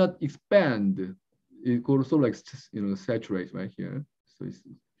it does not expand. It goes so like saturates right here. So it's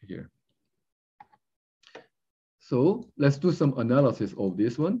here. So let's do some analysis of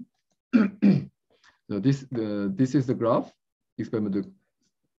this one. So this is the graph experimental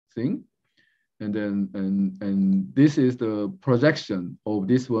thing. And then and this is the projection of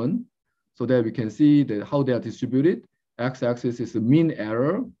this one, so that we can see that how they are distributed. X-axis is the mean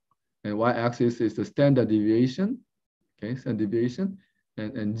error, and y-axis is the standard deviation. Okay, standard deviation,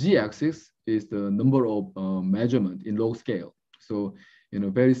 and g-axis is the number of measurement in log scale. So in a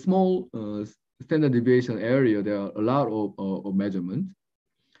very small standard deviation area, there are a lot of measurement,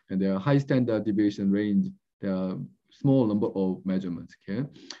 and there are high standard deviation range. There are small number of measurements. Okay.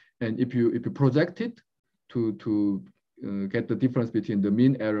 And if you project it to get the difference between the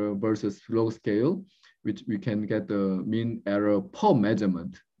mean error versus log scale, which we can get the mean error per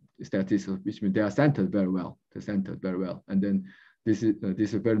measurement statistics, which means they are centered very well. They're centered very well. And then this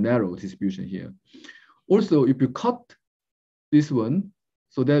is a very narrow distribution here. Also, if you cut this one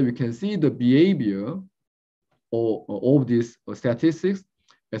so that we can see the behavior of these statistics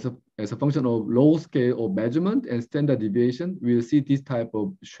as a function of log scale of measurement and standard deviation, we'll see this type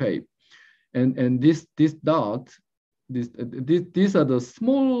of shape. And this dot, these are the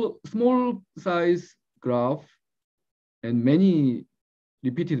small size graph and many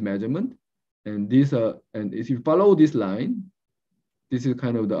repeated measurement. And these are, and if you follow this line, this is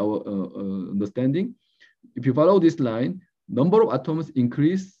kind of our understanding. If you follow this line, number of atoms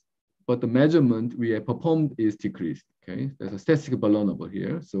increase, but the measurement we have performed is decreased. Okay, there's a statistical ballonable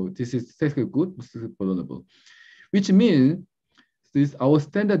here. So this is statistically good, statistical ballonable, which means this our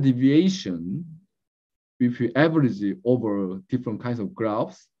standard deviation, if you average it over different kinds of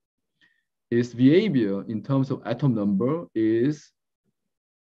graphs, its behavior in terms of atom number is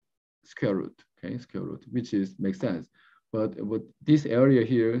square root. Okay, square root, which makes sense. But this area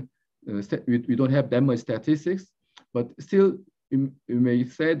here, we don't have that much statistics, but still, you may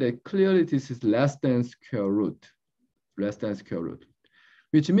say that clearly this is less than square root. Less than square root,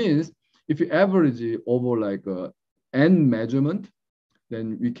 which means if you average it over like n measurement,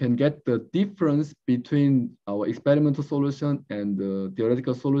 then we can get the difference between our experimental solution and the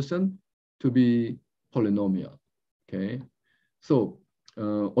theoretical solution to be polynomial. Okay, so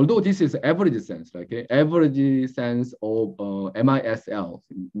although this is average sense, like average sense of MISL,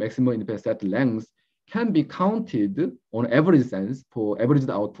 maximum independent set length, can be counted on average sense for averaged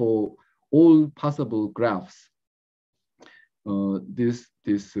out for all possible graphs. Our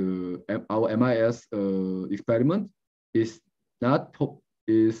MIS experiment is not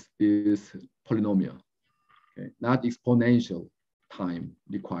is polynomial, okay, not exponential time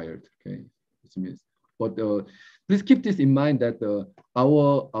required, okay, which means. But please keep this in mind that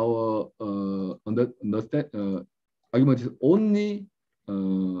our argument is only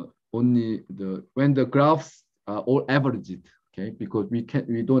when the graphs are all averaged, okay, because we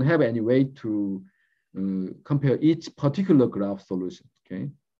don't have any way to compare each particular graph solution. Okay.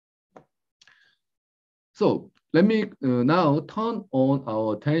 So let me now turn on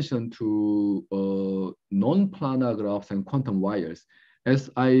our attention to non-planar graphs and quantum wires. As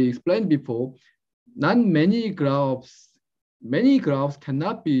I explained before, not many graphs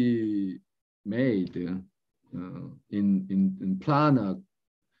cannot be made in planar,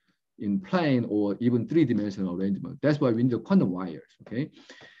 in plane or even three-dimensional arrangement. That's why we need the quantum wires. Okay.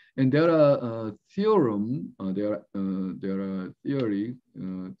 And there are theorem, there are theory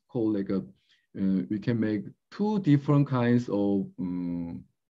called like we can make two different kinds of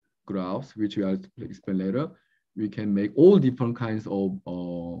graphs, which we will explain later, we can make all different kinds of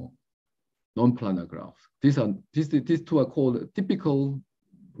non-planar graphs. These two are called typical,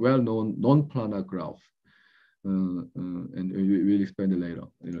 well-known non-planar graphs, and we'll explain it later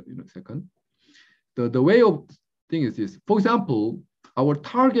in a second. The way of thing is this. For example, our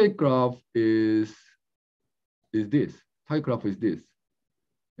target graph is this. Target graph is this.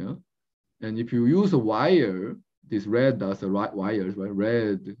 Yeah, and if you use a wire, this red does the right wires, right?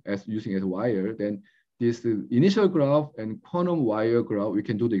 Red as using as a wire, then this initial graph and quantum wire graph, we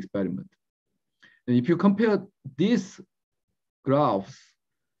can do the experiment. And if you compare these graphs,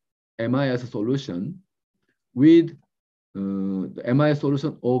 MIS solution, with the MIS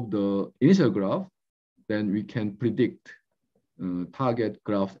solution of the initial graph, then we can predict target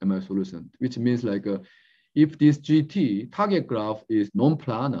graph MIS solution, which means like if this GT target graph is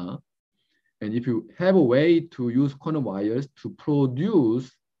non-planar, and if you have a way to use quantum wires to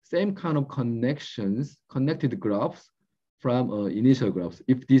produce same kind of connections, connected graphs from initial graphs,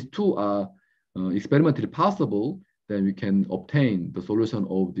 if these two are experimentally possible, then we can obtain the solution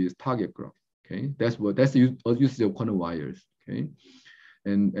of this target graph. Okay, that's the usage of quantum wires. Okay,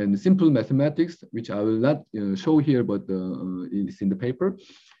 and simple mathematics, which I will not show here, but it's in the paper,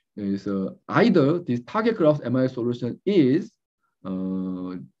 is either this target graph MIS solution is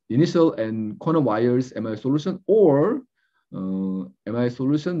initial and quantum wires MIS solution, or MIS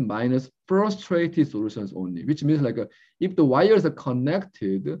solution minus frustrated solutions only, which means like if the wires are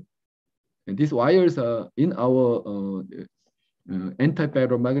connected, and these wires are in our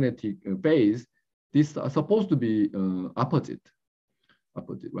anti-ferromagnetic phase, these are supposed to be opposite,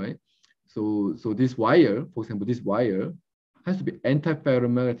 right? So this wire, for example, this wire has to be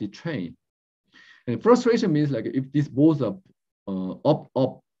anti-ferromagnetic chain. And frustration means like if these both are up,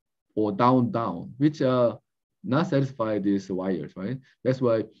 or down, which are not satisfy these wires, right? That's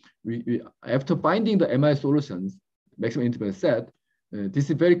why we after finding the MI solutions, maximum integral set, this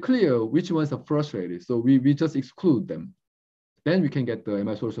is very clear which ones are frustrated. So we just exclude them. Then we can get the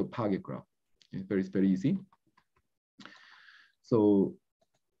MI solution of target graph. Okay, very easy. So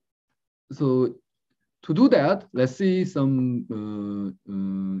to do that, let's see some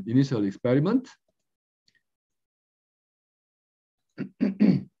initial experiment.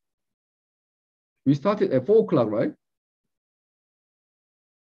 We started at 4 o'clock, right?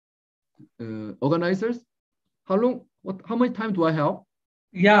 Organizers, how long? How much time do I have?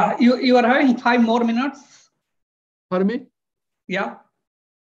 Yeah, you are having 5 more minutes. Pardon me? Yeah.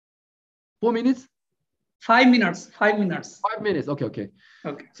 4 minutes? 5 minutes. 5 minutes. 5 minutes. Okay.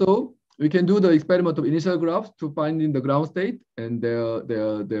 Okay. So we can do the experiment of initial graphs to find in the ground state, and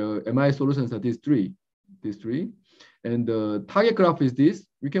their MI solutions are these three. And the target graph is this.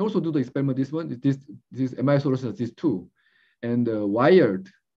 We can also do the experiment. This one is this MI solution is these two, and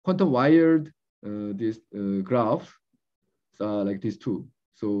quantum wired these graphs are like these two.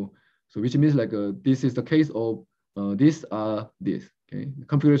 So which means like this is the case of these are this. Okay, the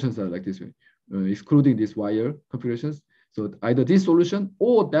configurations are like this way, excluding these wire configurations. So either this solution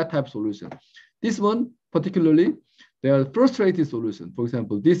or that type of solution. This one particularly, there are frustrated solution. For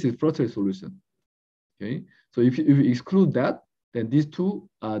example, this is frustrated solution. Okay, so if you exclude that, then these two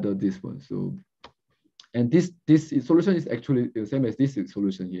are this one. So, and this solution is actually the same as this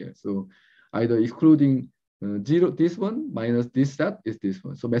solution here. So either excluding 0, this one, minus this set is this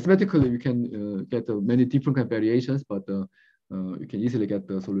one. So mathematically, we can get many different kind of variations, but you can easily get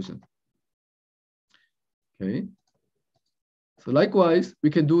the solution. Okay. So likewise, we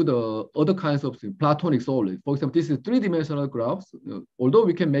can do the other kinds of platonic solids. For example, this is 3-dimensional graphs. Although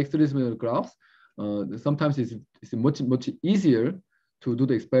we can make 3-dimensional graphs, sometimes it's much easier to do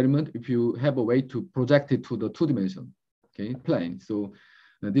the experiment if you have a way to project it to the 2-dimension, okay, plane. So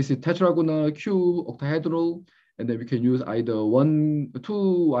this is tetragonal, cube, octahedral, and then we can use either 1,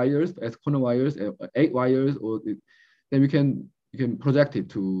 2 wires as quantum wires, 8 wires, or then you can project it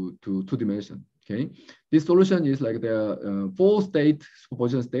to 2-dimension. Okay, this solution is like the 4-state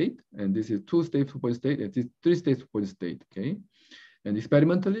superposition state, and this is 2-state superposition state, and this 3-state superposition state. Okay, and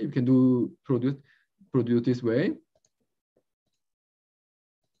experimentally you can produce this way.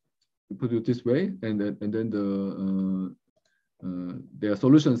 Produce this way, and then their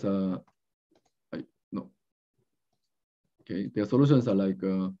solutions are their solutions are like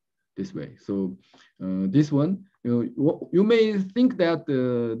this way. So this one, you may think that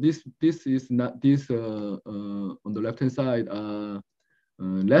this is not this on the left hand side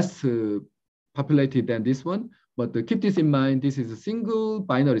less populated than this one, but keep this in mind. This is a single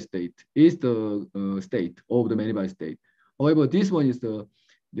binary state. Is the state of the many-byte state. However, this one is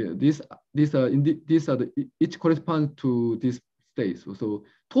each corresponds to this states. So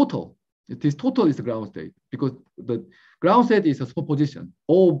total, this total is the ground state because the ground state is a superposition,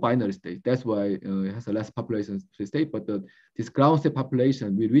 all binary state. That's why it has a less population state, but this ground state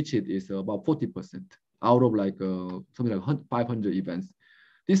population, we reach it is about 40% out of like something like 500 events.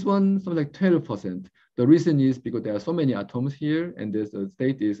 This one, something like 12%. The reason is because there are so many atoms here, and this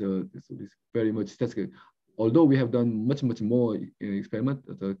state is very much statistical. Although we have done much more experiment,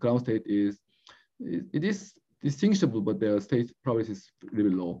 the ground state is distinguishable, but the state probability is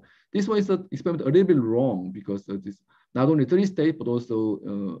really low. This one is the experiment a little bit wrong because this not only 3 states, but also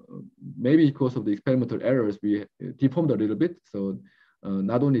maybe because of the experimental errors, we deformed a little bit. So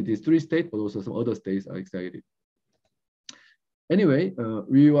not only these 3 states, but also some other states are excited. Anyway,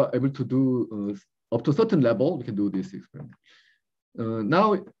 we were able to do up to a certain level, we can do this experiment. Now,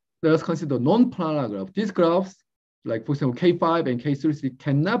 let's consider non-planar graph. These graphs, like for example, K5 and K3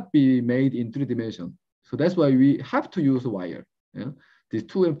 cannot be made in 3 dimensions. So that's why we have to use a wire. Yeah? These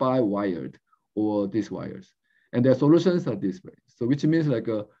 2 and 5 wired or these wires. And their solutions are this way. So which means like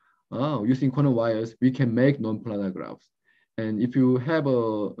using quantum wires, we can make non-planar graphs. And if you have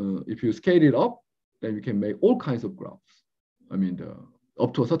if you scale it up, then we can make all kinds of graphs. I mean,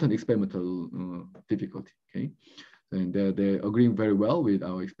 up to a certain experimental difficulty, okay? And they're agreeing very well with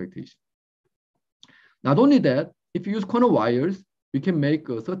our expectation. Not only that, if you use quantum wires, we can make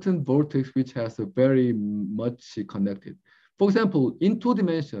a certain vortex which has a very much connected. For example, in 2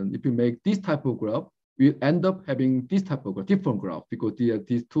 dimensions, if you make this type of graph, we end up having this type of graph, different graph, because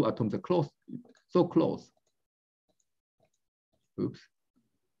these 2 atoms are close, so close. Oops,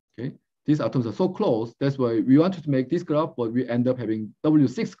 okay. These atoms are so close, that's why we wanted to make this graph, but we end up having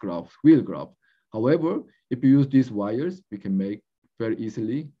W6 graph, real graph. However, if you use these wires, we can make very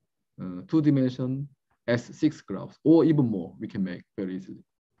easily 2-dimension S6 graphs, or even more, we can make very easily.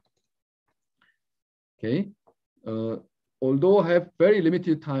 Okay. Although I have very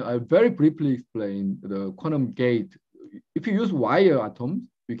limited time, I very briefly explain the quantum gate. If you use wire atoms,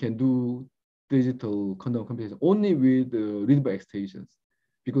 we can do digital quantum computation only with Rydberg excitations.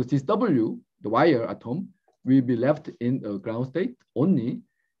 Because this W, the wire atom, will be left in a ground state only.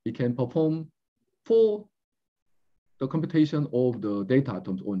 It can perform for the computation of the data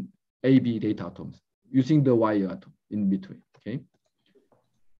atoms on AB data atoms using the wire atom in between, okay?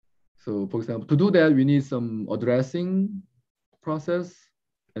 So for example, to do that, we need some addressing process,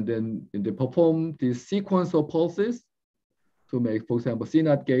 and then they perform this sequence of pulses to make, for example,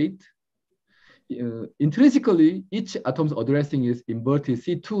 C0 gate. Intrinsically, each atom's addressing is inverted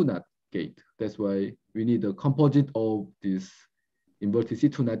C2 NOT gate. That's why we need a composite of this inverted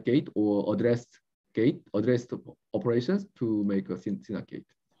C2 NOT gate or addressed operations to make a C0 gate.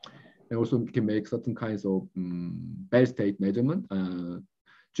 And also we can make certain kinds of bed state measurement,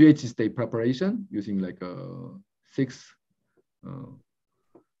 GH state preparation using like 6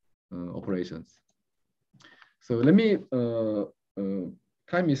 operations. So let me,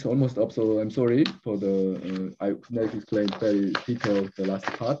 time is almost up, so I'm sorry for the, I could not explain very detailed the last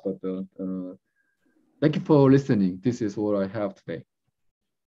part, but thank you for listening. This is what I have today.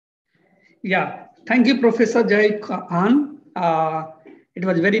 Yeah, thank you, Professor Jaewook Ahn. It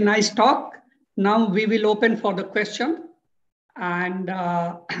was very nice talk. Now we will open for the question. And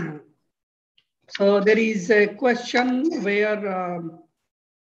so there is a question where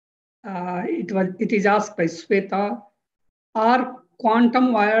it is asked by Sweta, are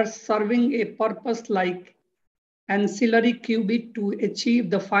quantum wires serving a purpose like ancillary qubit to achieve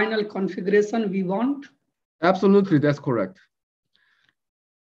the final configuration we want? Absolutely, that's correct.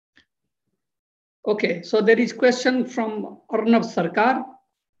 Okay, so there is question from Arnav Sarkar.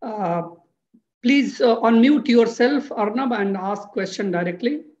 Please unmute yourself, Arnav, and ask question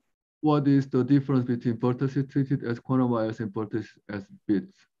directly. What is the difference between vertices treated as quantum wires and vertices as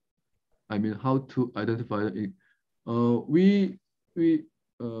bits? I mean, how to identify it? We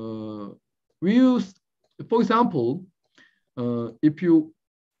use, for example, if you,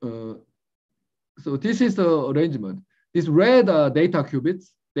 so this is the arrangement. This red are data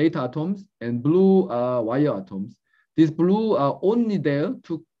qubits, data atoms, and blue are wire atoms. These blue are only there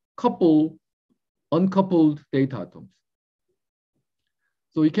to couple uncoupled data atoms.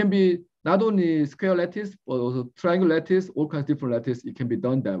 So it can be not only square lattice, but also triangle lattice, all kinds of different lattice. It can be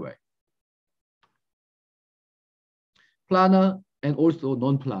done that way. Planar and also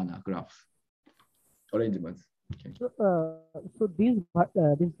non-planar graphs arrangements. Okay. So these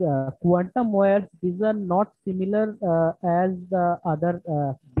quantum wires, these are not similar as the other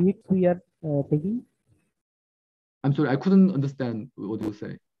bits we are taking. I'm sorry, I couldn't understand what you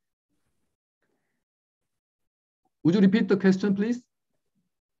say. Would you repeat the question, please?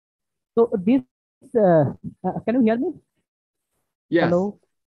 So this, can you hear me? Yes. Hello.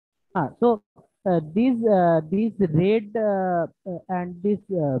 So these red and this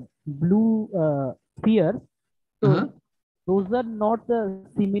blue spheres. So those are not the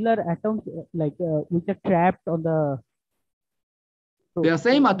similar atoms like which are trapped on the. They So are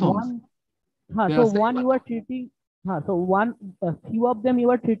same atoms. one. They So are same one you are treating. So one few of them you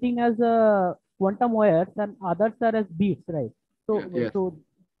are treating as quantum wires and others are as beads, right? So yes.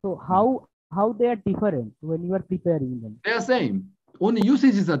 so how they are different when you are preparing them? They are same. Only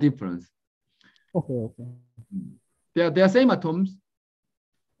usages are different. Okay. They are same atoms,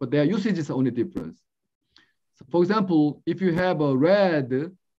 but their usages are only different. So for example, if you have a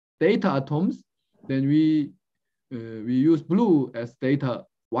red data atoms, then we use blue as data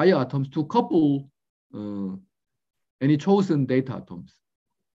wire atoms to couple any chosen data atoms.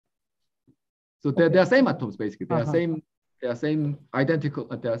 So they are same atoms basically. They are same identical.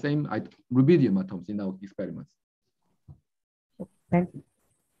 They are same rubidium atoms in our experiments. Thank you.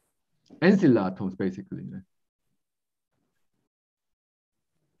 Ancilla atoms basically.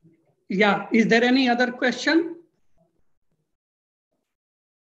 Yeah, is there any other question?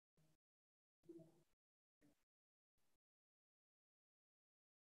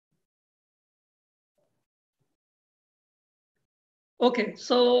 Okay,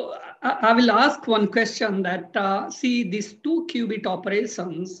 so I will ask one question that, see these 2-qubit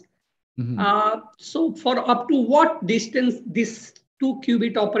operations. So for up to what distance this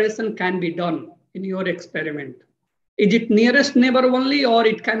 2-qubit operation can be done in your experiment? Is it nearest neighbor only, or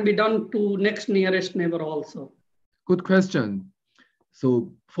it can be done to next nearest neighbor also? Good question.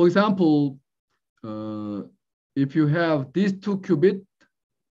 So for example, if you have these 2-qubit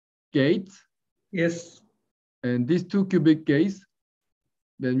gates, yes, and these 2-qubit gates,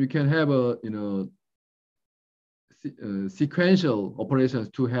 then we can have a sequential operations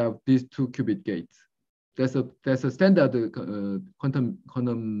to have these 2-qubit gates. That's a standard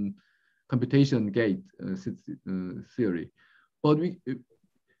quantum computation gate theory. But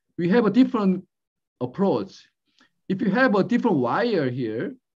we have a different approach. If you have a different wire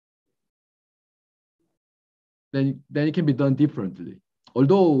here, then it can be done differently.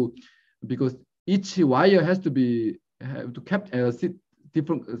 Although, because each wire has to have to kept a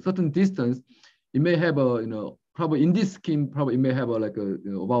certain distance, it may have a probably in this scheme probably it may have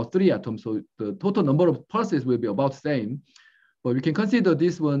about 3 atoms. So the total number of pulses will be about the same. But we can consider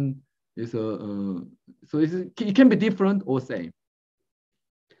this one is so it can be different or same.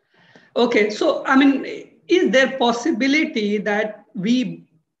 Okay, so I mean, is there possibility that we,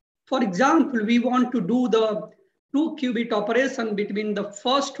 for example, we want to do the 2-qubit operation between the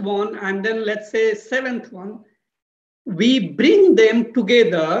first one and then let's say 7th one, we bring them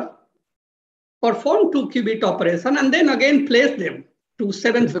together, perform 2-qubit operation, and then again place them to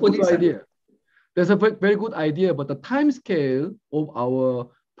 7th position? Good idea. That's a very good idea, but the time scale of our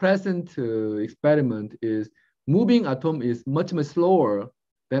present experiment is moving atom is much slower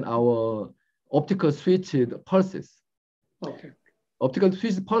than our optical switched pulses. Okay. Optical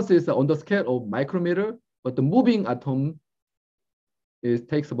switched pulses are on the scale of micrometer, but the moving atom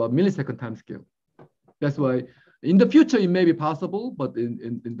takes about millisecond time scale. That's why in the future it may be possible, but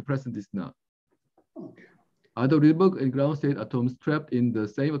in the present it's not. Okay. Are the Rydberg and ground state atoms trapped in the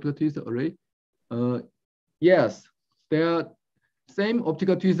same optical tweezer array? Yes, they are same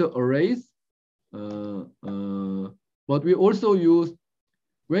optical tweezer arrays, but we also use,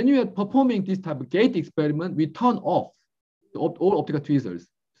 when you are performing this type of gate experiment, we turn off all optical tweezers.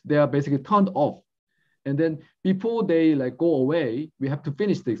 They are basically turned off. And then before they go away, we have to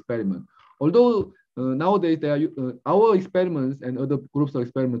finish the experiment. Although nowadays our experiments and other groups of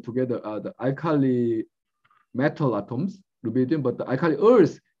experiments together are the alkali metal atoms, rubidium, but the alkali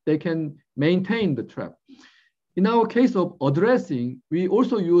earth, they can maintain the trap. In our case of addressing, we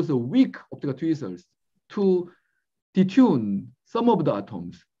also use a weak optical tweezers to detune some of the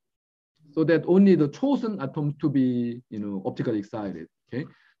atoms, so that only the chosen atoms to be optically excited. Okay,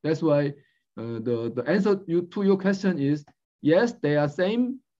 that's why the answer to your question is yes, they are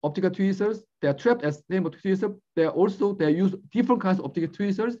same optical tweezers. They are trapped as same optical tweezers. They use different kinds of optical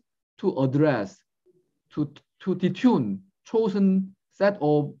tweezers to address, to detune chosen set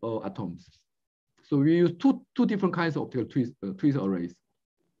of atoms. So we use two different kinds of optical tweezer arrays.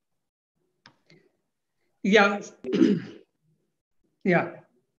 Yeah. Yeah.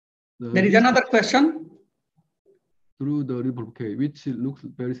 There is another question. Through the Rydberg, which looks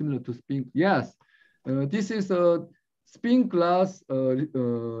very similar to spin. Yes, this is a spin glass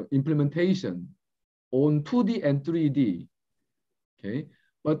implementation on 2D and 3D. Okay,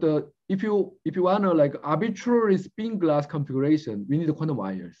 but if you want to arbitrary spin glass configuration, we need the quantum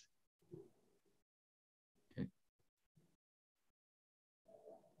wires. Okay.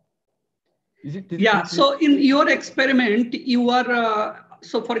 Yeah. So in your experiment, you are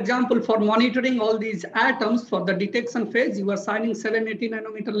so for example, for monitoring all these atoms for the detection phase, you are signing 780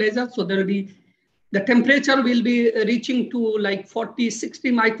 nanometer laser. So there will be the temperature will be reaching to like 40,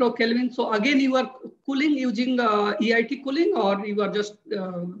 60 microkelvin. So again, you are cooling using EIT cooling, or you are just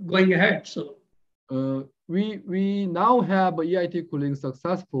going ahead. So we now have EIT cooling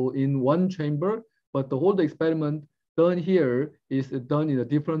successful in one chamber, but the whole experiment done here is done in a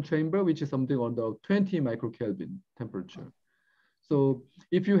different chamber, which is something on the 20 microkelvin temperature. So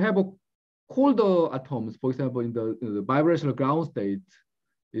if you have a colder atoms, for example, in the bidirectional ground state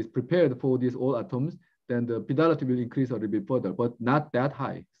is prepared for these old atoms, then the fidelity will increase a little bit further, but not that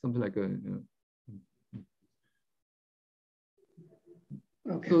high, something like a.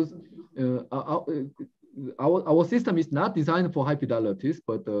 Okay. So our system is not designed for high fidelities,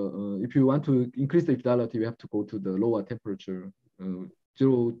 but if you want to increase the fidelity, you have to go to the lower temperature,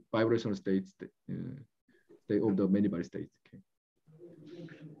 zero vibrational states, state of the many body states.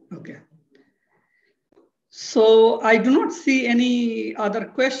 Okay. So I do not see any other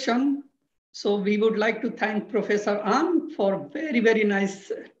question. So we would like to thank Professor Ahn for very, very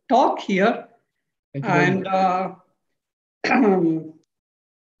nice talk here. Thank you very much.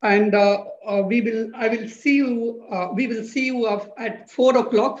 I will see you. We will see you at 4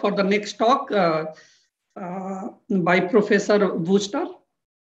 o'clock for the next talk by Professor Wooster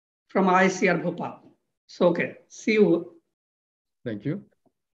from IISER Bhopal. So okay, see you. Thank you.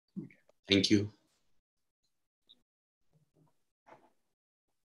 Thank you.